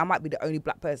in here. I might be the only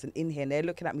black person in here, and they're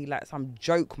looking at me like some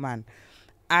joke, man.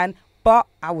 But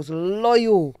I was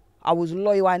loyal.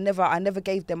 I never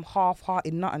gave them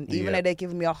half-hearted nothing, even though they're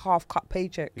giving me a half-cut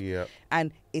paycheck. Yeah.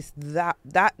 And it's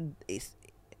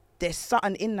there's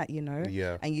something in that, you know.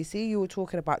 Yeah. And you see, you were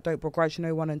talking about don't begrudge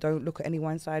no one and don't look at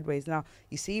anyone sideways. Now,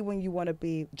 you see, when you want to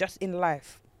be just in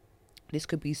life, this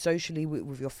could be socially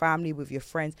with your family, with your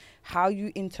friends, how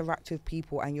you interact with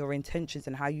people and your intentions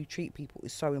and how you treat people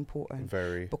is so important.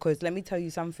 Very. Because let me tell you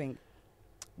something,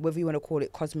 whether you want to call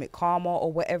it cosmic karma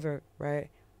or whatever, right?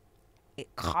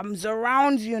 It comes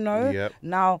around, you know. Yep.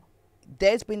 Now,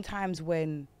 there's been times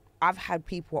when I've had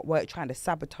people at work trying to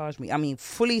sabotage me. I mean,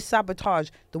 fully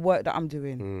sabotage the work that I'm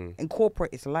doing. In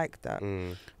corporate, it's like that.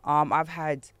 I've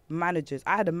had managers.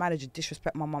 I had a manager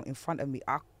disrespect my mum in front of me.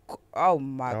 Oh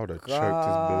my God. Choked his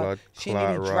blood. She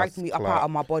nearly dragged me up out of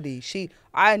my body.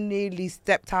 I nearly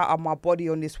stepped out of my body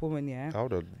on this woman, yeah. I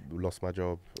would have lost my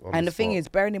job. And the thing is,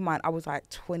 bearing in mind, I was like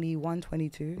 21,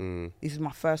 22. This is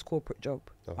my first corporate job.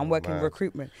 I'm working in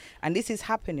recruitment. And this is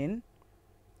happening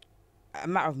a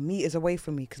matter of meters away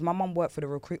from me, because my mum worked for the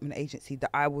recruitment agency that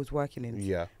I was working in.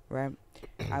 Yeah. Right.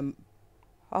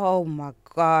 Oh my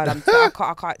God. I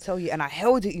can't tell you. And I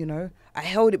held it, you know. I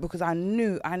held it because I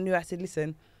knew. I said,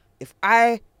 listen, if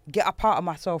I get a part of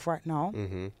myself right now,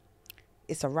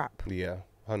 it's a wrap. Yeah.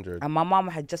 100. And my mum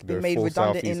had just been made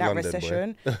redundant in that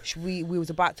recession. We was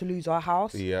about to lose our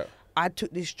house. Yeah. I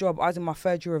took this job. I was in my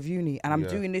 3rd year of uni, and I'm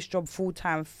doing this job full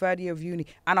time, 3rd year of uni,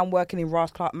 and I'm working in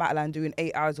Ross Clark Matterland doing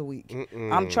 8 hours a week.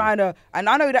 I'm trying to, and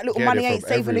I know that little money ain't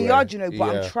saving the yard, you know,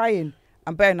 but I'm trying.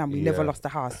 And bearing in mind, we never lost the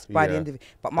house by the end of it.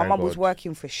 But my mum was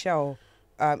working for Shell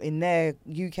in their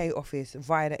UK office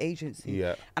via the agency.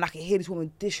 Yeah. And I could hear this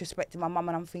woman disrespecting my mum,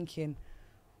 and I'm thinking,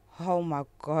 oh my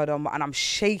God, and I'm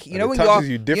shaking. You know when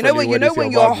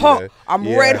you're hot. I'm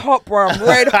red hot, bro. I'm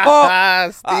red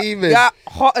hot. Steaming.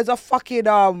 Hot as a fucking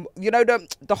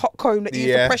the hot comb that you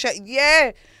use to pressure.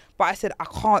 Yeah. But I said I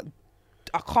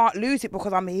can't lose it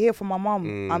because I'm here for my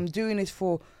mum. I'm doing this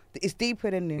it's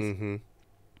deeper than this. Mm-hmm.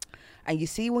 And you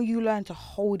see when you learn to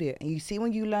hold it, and you see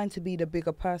when you learn to be the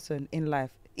bigger person in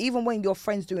life, even when your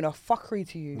friend's doing a fuckery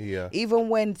to you, even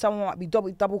when someone might be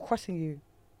double crossing you.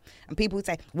 And people would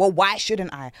say, well, why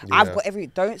shouldn't I? I've got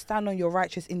don't stand on your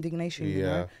righteous indignation, you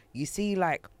know? You see,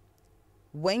 like,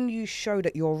 when you show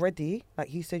that you're ready,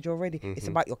 like you said you're ready, it's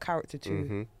about your character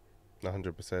too.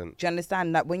 100%. Do you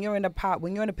understand that when you're in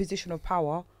a position of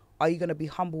power, are you going to be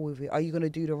humble with it? Are you going to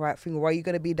do the right thing? Or are you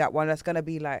going to be that one that's going to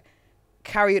be like,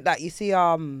 carry it, like you see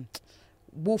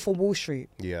Wolf on Wall Street?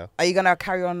 Yeah. Are you going to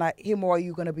carry on like him, or are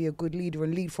you going to be a good leader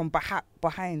and lead from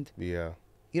behind? Yeah.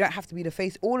 You don't have to be the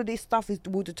face. All of this stuff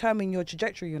will determine your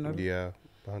trajectory, you know? Yeah,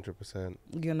 100%.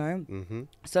 You know? Mm-hmm.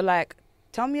 So, like,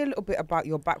 tell me a little bit about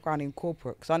your background in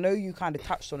corporate, because I know you kind of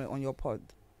touched on it on your pod.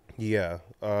 Yeah.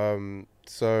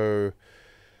 So,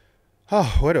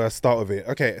 where do I start with it?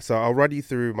 Okay, so I'll run you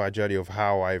through my journey of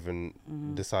how I even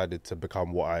decided to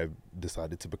become what I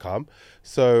decided to become.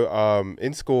 So,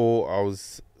 in school, I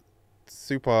was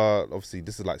super, obviously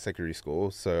this is like secondary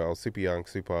school, so I was super young,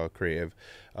 super creative,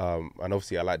 and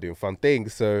obviously I like doing fun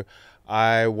things, so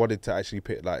I wanted to actually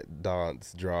pick like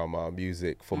dance, drama,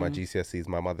 music for my GCSEs.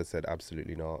 My mother said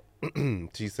absolutely not.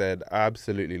 She said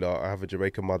absolutely not. I have a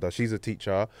Jamaican mother, she's a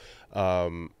teacher,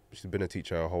 she's been a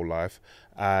teacher her whole life,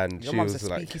 and your she mum's was a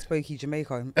like spooky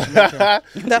Jamaican. yeah,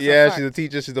 she's a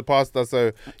teacher, she's a pastor,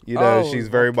 so you know, she's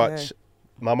very much,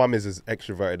 my mum is as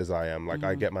extroverted as I am. Like,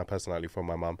 I get my personality from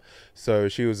my mum. So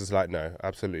she was just like, no,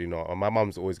 absolutely not. And my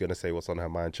mum's always going to say what's on her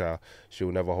mind, child.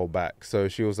 She'll never hold back. So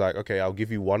she was like, okay, I'll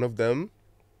give you one of them.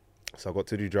 So I got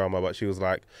to do drama, but she was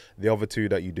like, the other two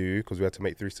that you do, because we had to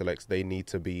make 3 selects, they need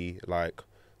to be like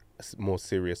more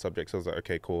serious subjects. I was like,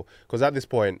 okay, cool. Because at this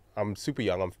point, I'm super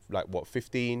young. I'm like, what,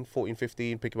 15,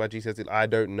 picking my GCSE. I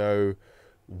don't know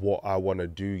what I want to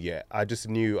do yet. I just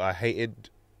knew I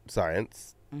hated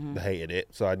science. I hated it,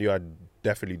 so I knew I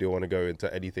definitely do want to go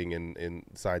into anything in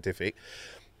scientific.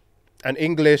 And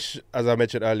English, as I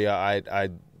mentioned earlier,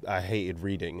 I hated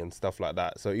reading and stuff like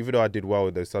that. So even though I did well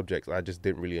with those subjects, I just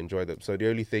didn't really enjoy them. So the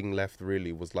only thing left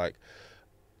really was like,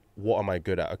 what am I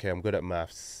good at? Okay, I'm good at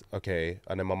maths. Okay,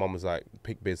 and then my mum was like,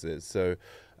 pick business. So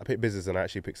I picked business, and I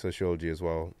actually picked sociology as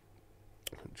well,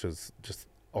 which was just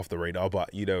off the radar,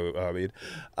 but you know what I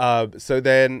mean. So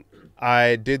then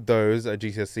I did those at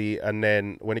GCSE, and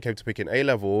then when it came to picking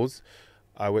A-levels,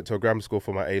 I went to a grammar school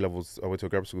for my A-levels. I went to a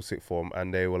grammar school sixth form,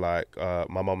 and they were like,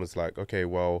 my mum was like, okay,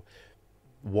 well,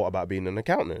 what about being an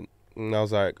accountant? And I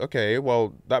was like, okay,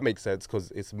 well, that makes sense because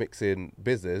it's mixing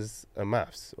business and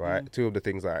maths, right? 2 of the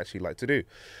things I actually like to do.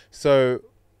 So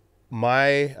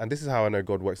and this is how I know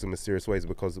God works in mysterious ways,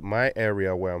 because my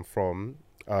area where I'm from,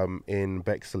 in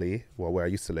Bexley, where I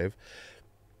used to live,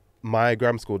 my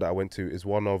grammar school that I went to is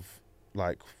one of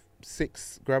like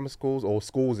 6 grammar schools or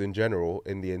schools in general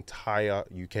in the entire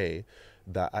UK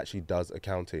that actually does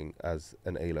accounting as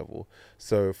an A-level.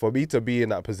 So for me to be in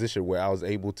that position where I was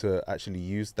able to actually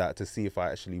use that to see if I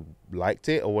actually liked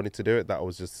it or wanted to do it, that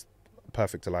was just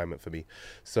perfect alignment for me.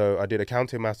 So I did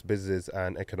accounting, maths, business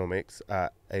and economics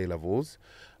at A-levels.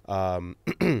 I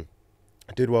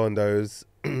did well in those.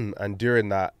 And during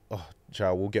that,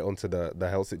 we'll get onto the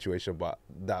health situation, but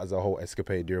that was a whole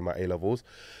escapade during my A-levels.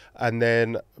 And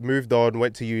then moved on,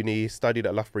 went to uni, studied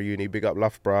at Loughborough Uni, big up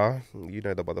Loughborough, you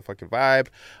know the motherfucking vibe.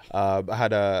 I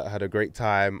had a great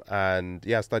time, and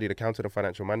yeah, I studied accounting and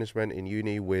financial management in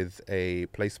uni with a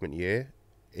placement year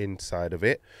inside of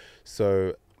it.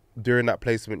 So during that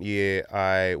placement year,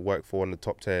 I worked for one of the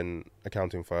top 10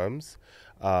 accounting firms.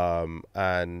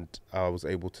 And I was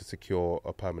able to secure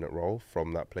a permanent role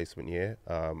from that placement year.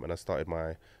 And I started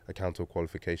my accounting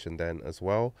qualification then as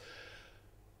well.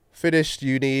 Finished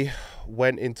uni,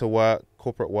 went into work,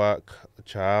 corporate work.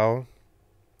 Child,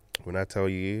 when I tell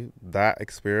you that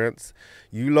experience,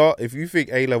 you lot, if you think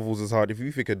A-levels is hard, if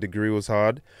you think a degree was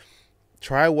hard,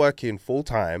 try working full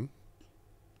time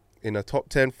in a top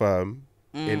 10 firm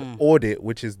in audit,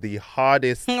 which is the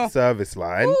hardest service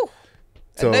line. Ooh.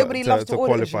 Nobody loves to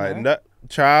qualify.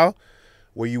 Child,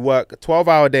 where you work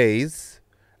 12-hour days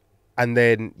and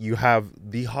then you have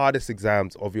the hardest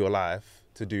exams of your life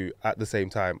to do at the same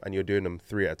time, and you're doing them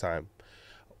 3 at a time,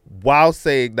 while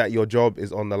saying that your job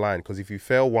is on the line. Because if you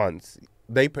fail once,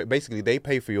 they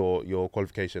pay for your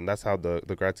qualification. That's how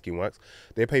the grad scheme works.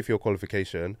 They pay for your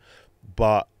qualification,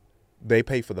 but they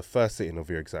pay for the first sitting of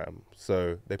your exam.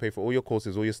 So they pay for all your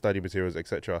courses, all your study materials,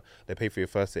 etc. They pay for your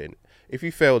first sitting. If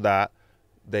you fail that,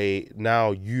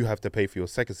 now you have to pay for your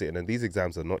second sitting, and these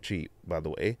exams are not cheap, by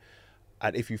the way.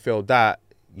 And if you fail that,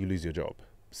 you lose your job.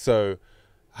 So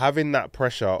having that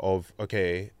pressure of,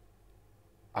 okay,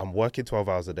 I'm working 12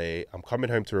 hours a day, I'm coming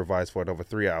home to revise for another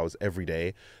 3 hours every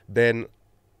day, then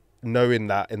knowing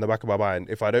that in the back of my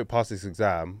mind, if I don't pass this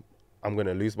exam, I'm going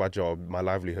to lose my job, my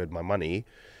livelihood, my money.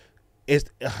 It's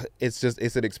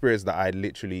an experience that I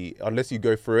literally, unless you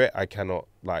go through it, I cannot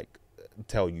like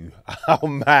tell you how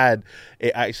mad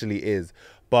it actually is.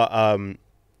 But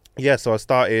yeah, so I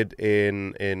started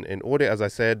in audit, as I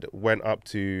said, went up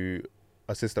to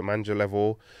assistant manager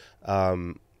level,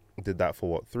 did that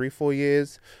for 3-4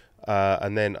 years,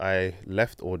 and then I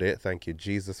left audit. Thank you,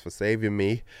 Jesus, for saving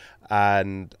me.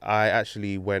 And I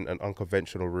actually went an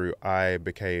unconventional route. I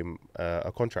became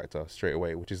a contractor straight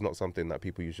away, which is not something that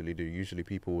people usually do. Usually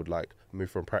people would like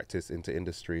move from practice into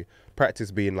industry,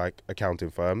 practice being like accounting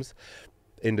firms,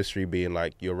 industry being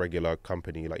like your regular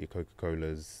company, like your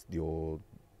Coca-Colas, your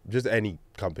just any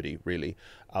company really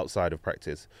outside of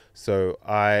practice. So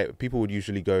people would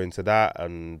usually go into that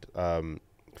and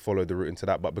follow the route into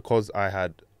that. But because I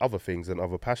had other things and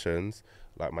other passions,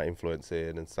 like my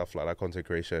influencing and stuff like that, content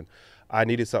creation, I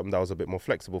needed something that was a bit more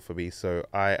flexible for me. So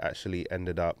I actually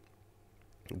ended up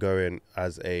going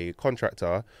as a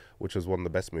contractor, which was one of the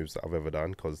best moves that I've ever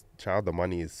done, because child, the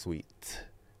money is sweet.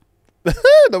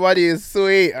 The money is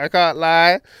sweet. I can't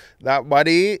lie. That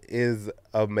money is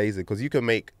amazing, because you can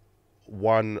make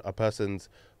a person's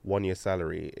 1 year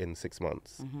salary in 6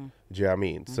 months. Mm-hmm. Do you know what I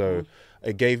mean? Mm-hmm. So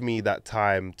it gave me that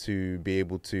time to be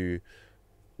able to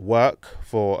work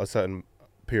for a certain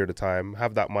period of time,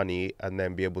 have that money, and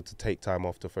then be able to take time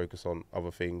off to focus on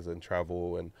other things and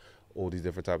travel and all these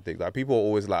different type of things. Like people are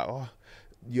always like, oh,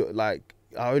 you're like,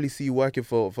 I only see you working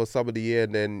for some of the year,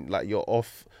 and then like you're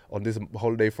off on this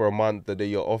holiday for a month, and then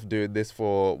you're off doing this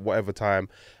for whatever time.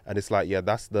 And it's like, yeah,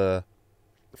 that's the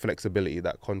flexibility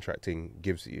that contracting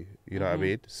gives you. You know what I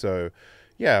mean? So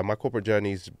yeah, my corporate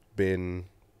journey's been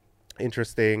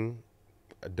interesting.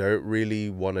 I don't really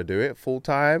want to do it full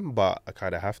time, but I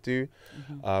kind of have to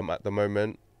at the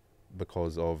moment,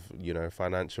 because of, you know,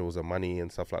 financials and money and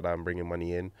stuff like that. I'm bringing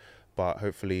money in, but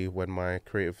hopefully when my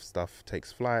creative stuff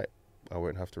takes flight, I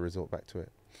won't have to resort back to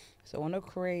it. So on a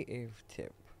creative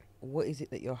tip, what is it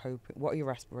that you're hoping? What are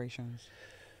your aspirations?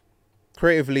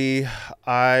 Creatively,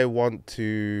 I want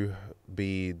to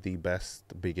be the best,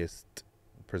 biggest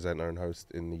presenter and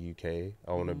host in the UK.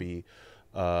 I want to be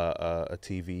a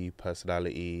TV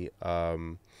personality,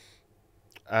 and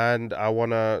I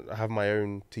want to have my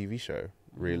own TV show,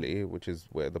 really, which is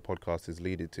where the podcast is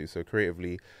leading to. So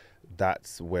creatively,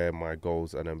 that's where my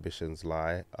goals and ambitions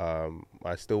lie.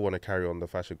 I still want to carry on the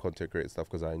fashion content creator stuff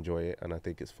because I enjoy it and I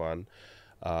think it's fun.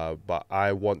 But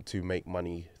I want to make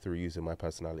money through using my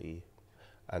personality.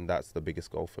 And that's the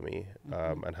biggest goal for me,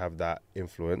 and have that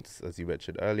influence, as you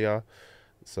mentioned earlier.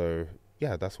 So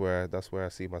yeah, that's where I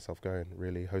see myself going,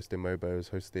 really. Hosting Mobos,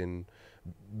 hosting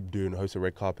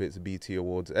red carpets, BT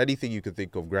Awards, anything you could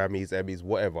think of, Grammys, Emmys,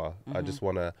 whatever. I just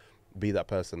want to be that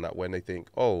person that when they think,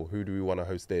 oh, who do we want to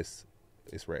host this?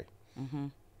 It's Ray.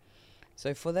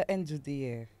 So for the end of the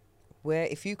year,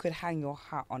 if you could hang your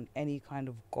hat on any kind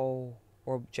of goal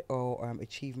or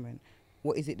achievement,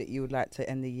 what is it that you would like to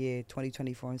end the year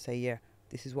 2024 and say, yeah,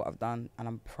 this is what I've done and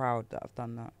I'm proud that I've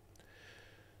done that?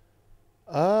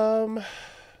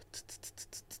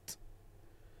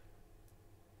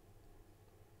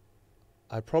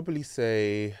 I'd probably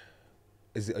say,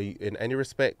 are you in any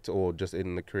respect or just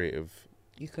in the creative?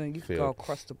 You can go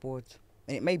across the board.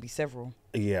 And it may be several.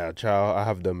 Yeah, child, I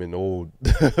have them in all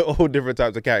all different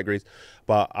types of categories.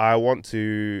 But I want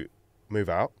to move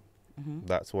out.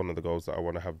 That's one of the goals that I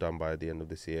want to have done by the end of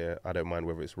this year. I don't mind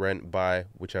whether it's rent, buy,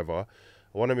 whichever.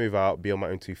 I want to move out, be on my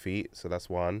own 2 feet. So that's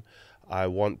one. I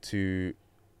want to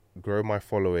grow my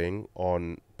following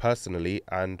on personally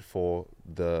and for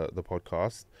the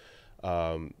podcast.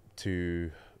 I'm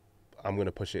going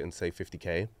to push it and say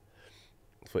 50K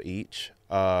for each.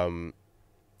 So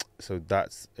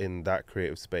that's in that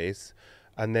creative space.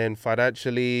 And then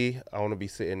financially, I want to be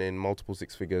sitting in multiple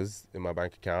 6 figures in my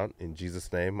bank account. In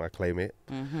Jesus' name, I claim it.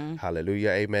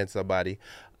 Hallelujah. Amen, somebody.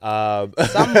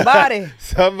 Somebody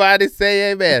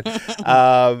say amen.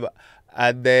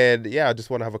 And then, yeah, I just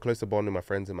want to have a closer bond with my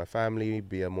friends and my family,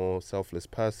 be a more selfless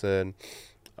person,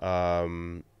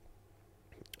 and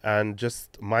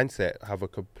just mindset, have a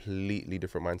completely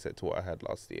different mindset to what I had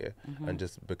last year, and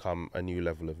just become a new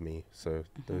level of me. So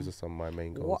those are some of my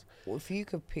main goals. What if you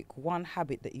could pick one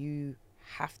habit that you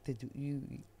have to do,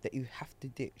 that you have to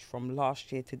ditch from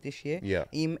last year to this year? Yeah.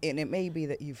 And it may be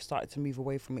that you've started to move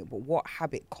away from it, but what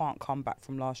habit can't come back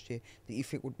from last year that you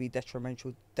think would be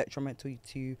detrimental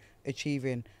to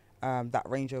achieving that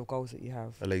range of goals that you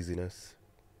have? A laziness.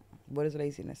 What does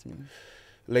laziness mean?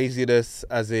 Laziness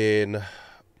as in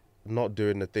not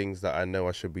doing the things that I know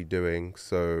I should be doing.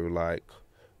 So like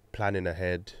planning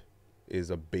ahead is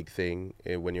a big thing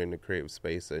when you're in the creative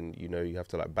space, and you know you have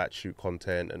to like batch shoot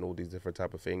content and all these different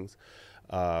type of things,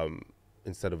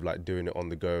 instead of like doing it on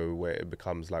the go where it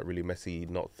becomes like really messy,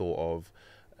 not thought of.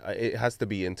 It has to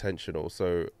be intentional.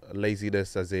 So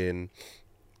laziness as in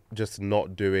just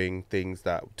not doing things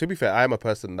that, to be fair, I am a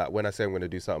person that when I say I'm going to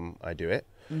do something, I do it.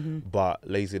 But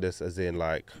laziness as in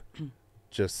like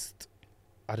just,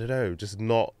 I don't know, just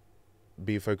not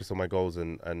be focused on my goals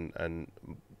and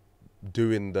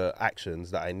doing the actions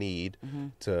that I need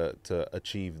to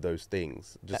achieve those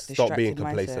things. Just stop being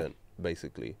complacent,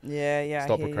 basically. Yeah.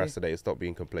 Stop procrastinating, stop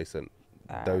being complacent.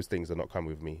 Those things are not coming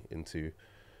with me into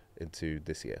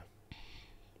this year.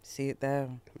 See it there.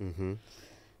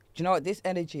 Do you know what this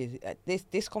energy is?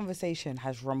 This conversation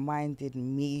has reminded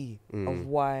me of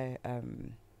why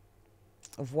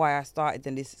I started.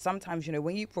 And this sometimes, you know,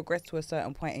 when you progress to a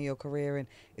certain point in your career and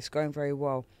it's going very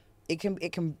well, it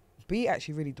can be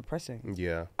actually really depressing.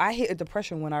 Yeah, I hit a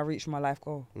depression when I reached my life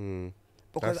goal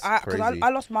because crazy. I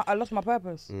lost my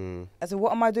purpose. I said,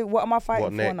 what am I doing? What am I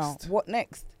fighting for now? What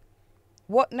next?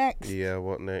 What next? Yeah,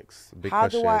 what next? Big how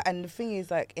question. do I? And the thing is,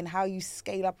 like, in how you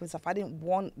scale up and stuff, I didn't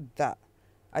want that.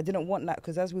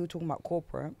 Because as we were talking about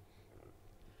corporate,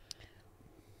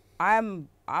 I'm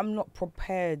not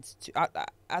prepared to.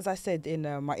 As I said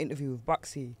in my interview with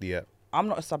Buxy, I'm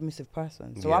not a submissive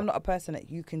person, so I'm not a person that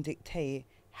you can dictate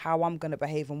how I'm gonna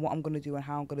behave and what I'm gonna do and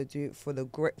how I'm gonna do it for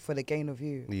the gain of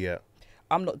you. Yeah,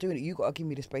 I'm not doing it. You gotta give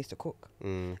me the space to cook.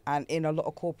 And in a lot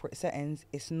of corporate settings,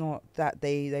 it's not that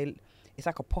they it's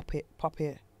like a puppet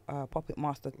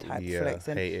master type flex,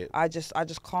 and hate it. I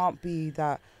just can't be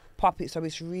that puppet. So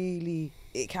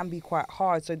it can be quite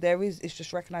hard. So it's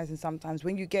just recognizing sometimes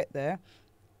when you get there,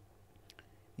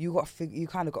 you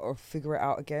kind of got to figure it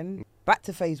out again. Back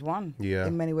to phase one,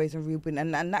 in many ways,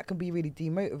 and that can be really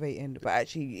demotivating. But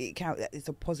actually, it's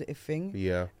a positive thing.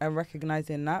 Yeah, and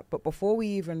recognizing that. But before we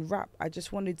even wrap, I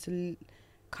just wanted to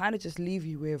kind of just leave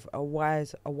you with a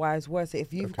wise word. So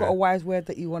if you've got a wise word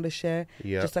that you want to share,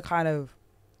 just to kind of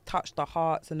touch the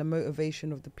hearts and the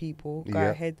motivation of the people, go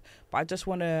ahead. But I just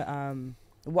want to,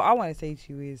 what I want to say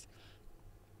to you is,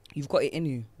 you've got it in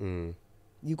you.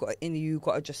 You've got it in you. You've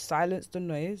got to just silence the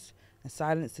noise and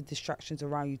silence the distractions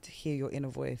around you to hear your inner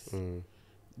voice. Do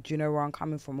you know where I'm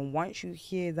coming from? And once you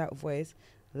hear that voice,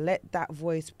 let that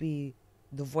voice be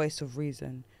the voice of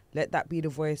reason. Let that be the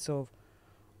voice of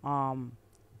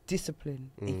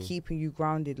discipline and keeping you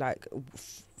grounded. Like,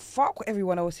 fuck what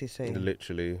everyone else is saying.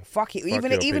 Literally. Fuck it.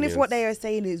 Even if what they are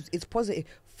saying is positive,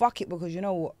 fuck it, because you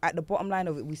know, at the bottom line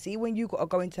of it, we see when you got to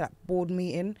go into that board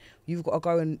meeting, you've got to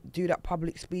go and do that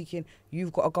public speaking,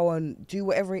 you've got to go and do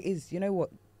whatever it is. You know what?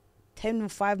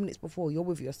 5 minutes before, you're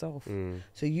with yourself.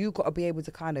 So you got to be able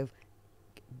to kind of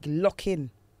lock in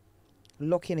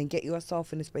and get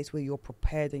yourself in a space where you're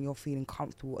prepared and you're feeling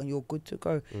comfortable and you're good to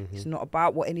go. It's not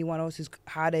about what anyone else is,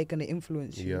 how they're going to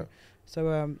influence you. So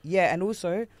and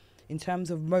also in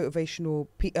terms of motivational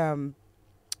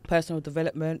personal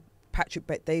development, Patrick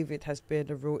Bet-David has been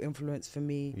a real influence for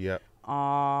me.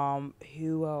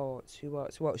 Who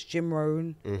else? Jim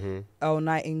Rohn, Elle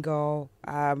Nightingale,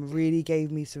 really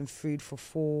gave me some food for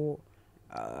thought.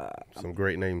 Some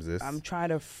great names. I'm trying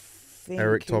to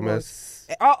Eric Thomas.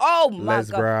 Oh my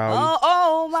Les God. Brown.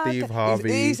 Oh my Steve God.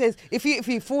 Harvey. He says if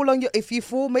you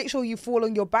fall, make sure you fall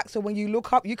on your back so when you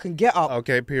look up you can get up.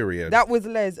 Okay, period. That was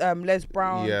Les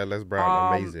Brown. Yeah, Les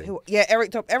Brown, amazing.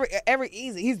 Eric,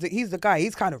 he's the guy.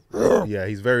 He's kind of yeah,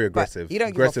 he's very aggressive. He don't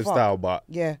aggressive give a fuck. style, but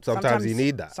sometimes you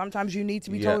need that. Sometimes you need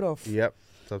to be told off. Yep.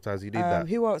 Sometimes you need that.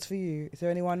 Who else for you? Is there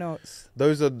anyone else?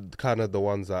 Those are kind of the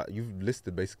ones that you've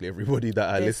listed. Basically, everybody that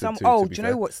I listen to. Oh, do you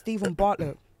know what? Stephen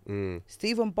Bartlett.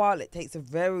 Stephen Bartlett takes a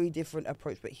very different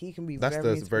approach, but he can be that's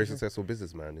the very successful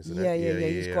businessman, isn't it? Yeah.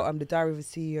 He's got the Diary of a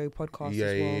CEO podcast.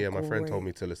 Yeah. My friend told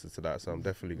me to listen to that, so I'm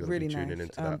definitely going to be tuning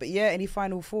into that. But yeah, any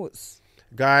final thoughts,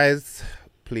 guys?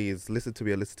 Please listen to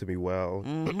me and listen to me well.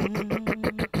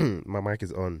 My mic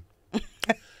is on.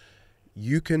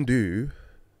 You can do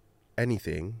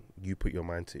anything you put your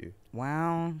mind to.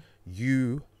 Wow.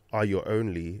 You are your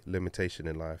only limitation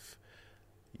in life.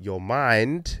 Your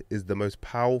mind is the most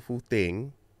powerful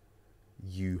thing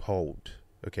you hold,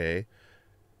 okay?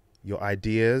 Your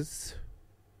ideas,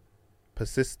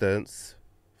 persistence,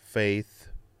 faith,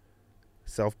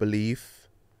 self-belief,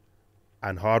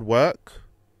 and hard work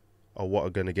are what are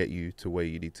going to get you to where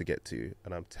you need to get to.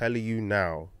 And I'm telling you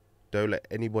now, don't let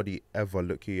anybody ever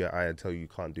look you in your eye and tell you you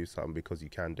can't do something, because you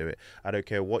can do it. I don't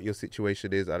care what your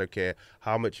situation is. I don't care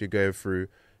how much you're going through.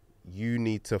 You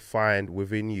need to find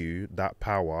within you that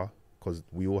power, because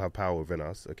we all have power within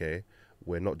us, okay?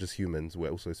 We're not just humans,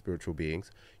 we're also spiritual beings.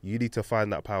 You need to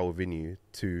find that power within you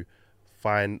to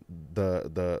find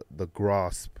the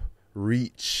grasp,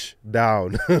 reach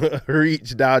down,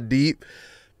 reach down deep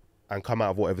and come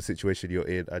out of whatever situation you're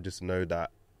in. I just know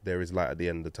that there is light at the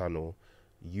end of the tunnel.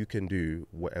 You can do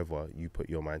whatever you put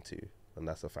your mind to, and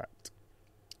that's a fact.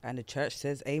 And the church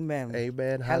says amen.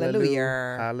 Amen.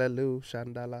 Hallelujah. Hallelujah.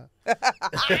 Shandala.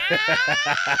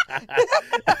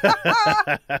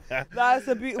 That's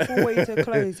a beautiful way to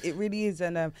close. It really is.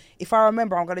 And if I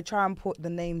remember, I'm going to try and put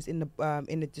the names in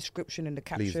the description and the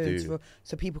captions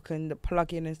so people can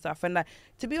plug in and stuff. And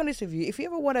to be honest with you, if you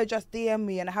ever want to just DM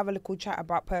me and have a little chat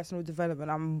about personal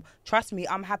development, trust me,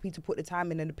 I'm happy to put the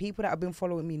time in. And the people that have been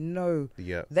following me know,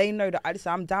 they know that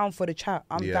I'm down for the chat.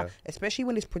 I'm down, especially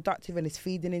when it's productive and it's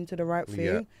feeding into the right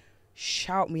thing.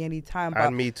 Shout me anytime.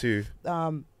 And me too.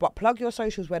 But plug your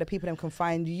socials where the people can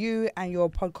find you and your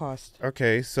podcast.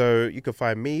 Okay, so you can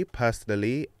find me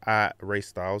personally at Reys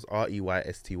Styles,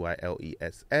 REYSTYLESS,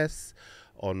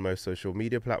 on most social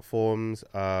media platforms.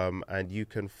 And you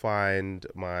can find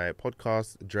my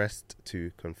podcast, Dressed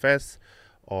to Confess,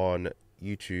 on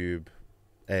YouTube,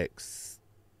 X,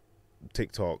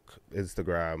 TikTok,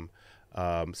 Instagram,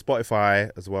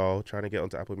 Spotify as well. Trying to get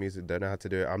onto Apple Music, don't know how to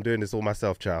do it. I'm doing this all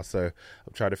myself, child, so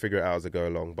I'm trying to figure it out as I go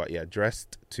along. But yeah,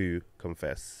 Dressed to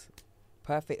Confess.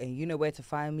 Perfect. And you know where to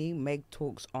find me. Meg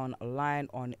Talks Online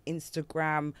on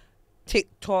Instagram,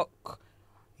 TikTok,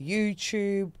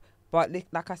 YouTube. But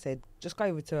like I said, just go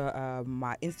over to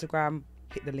my Instagram,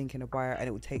 hit the link in the bio, and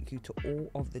it will take you to all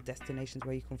of the destinations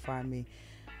where you can find me.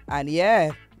 And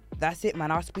yeah, that's it,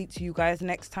 man. I'll speak to you guys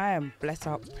next time. Bless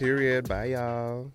up. Period. Bye, y'all.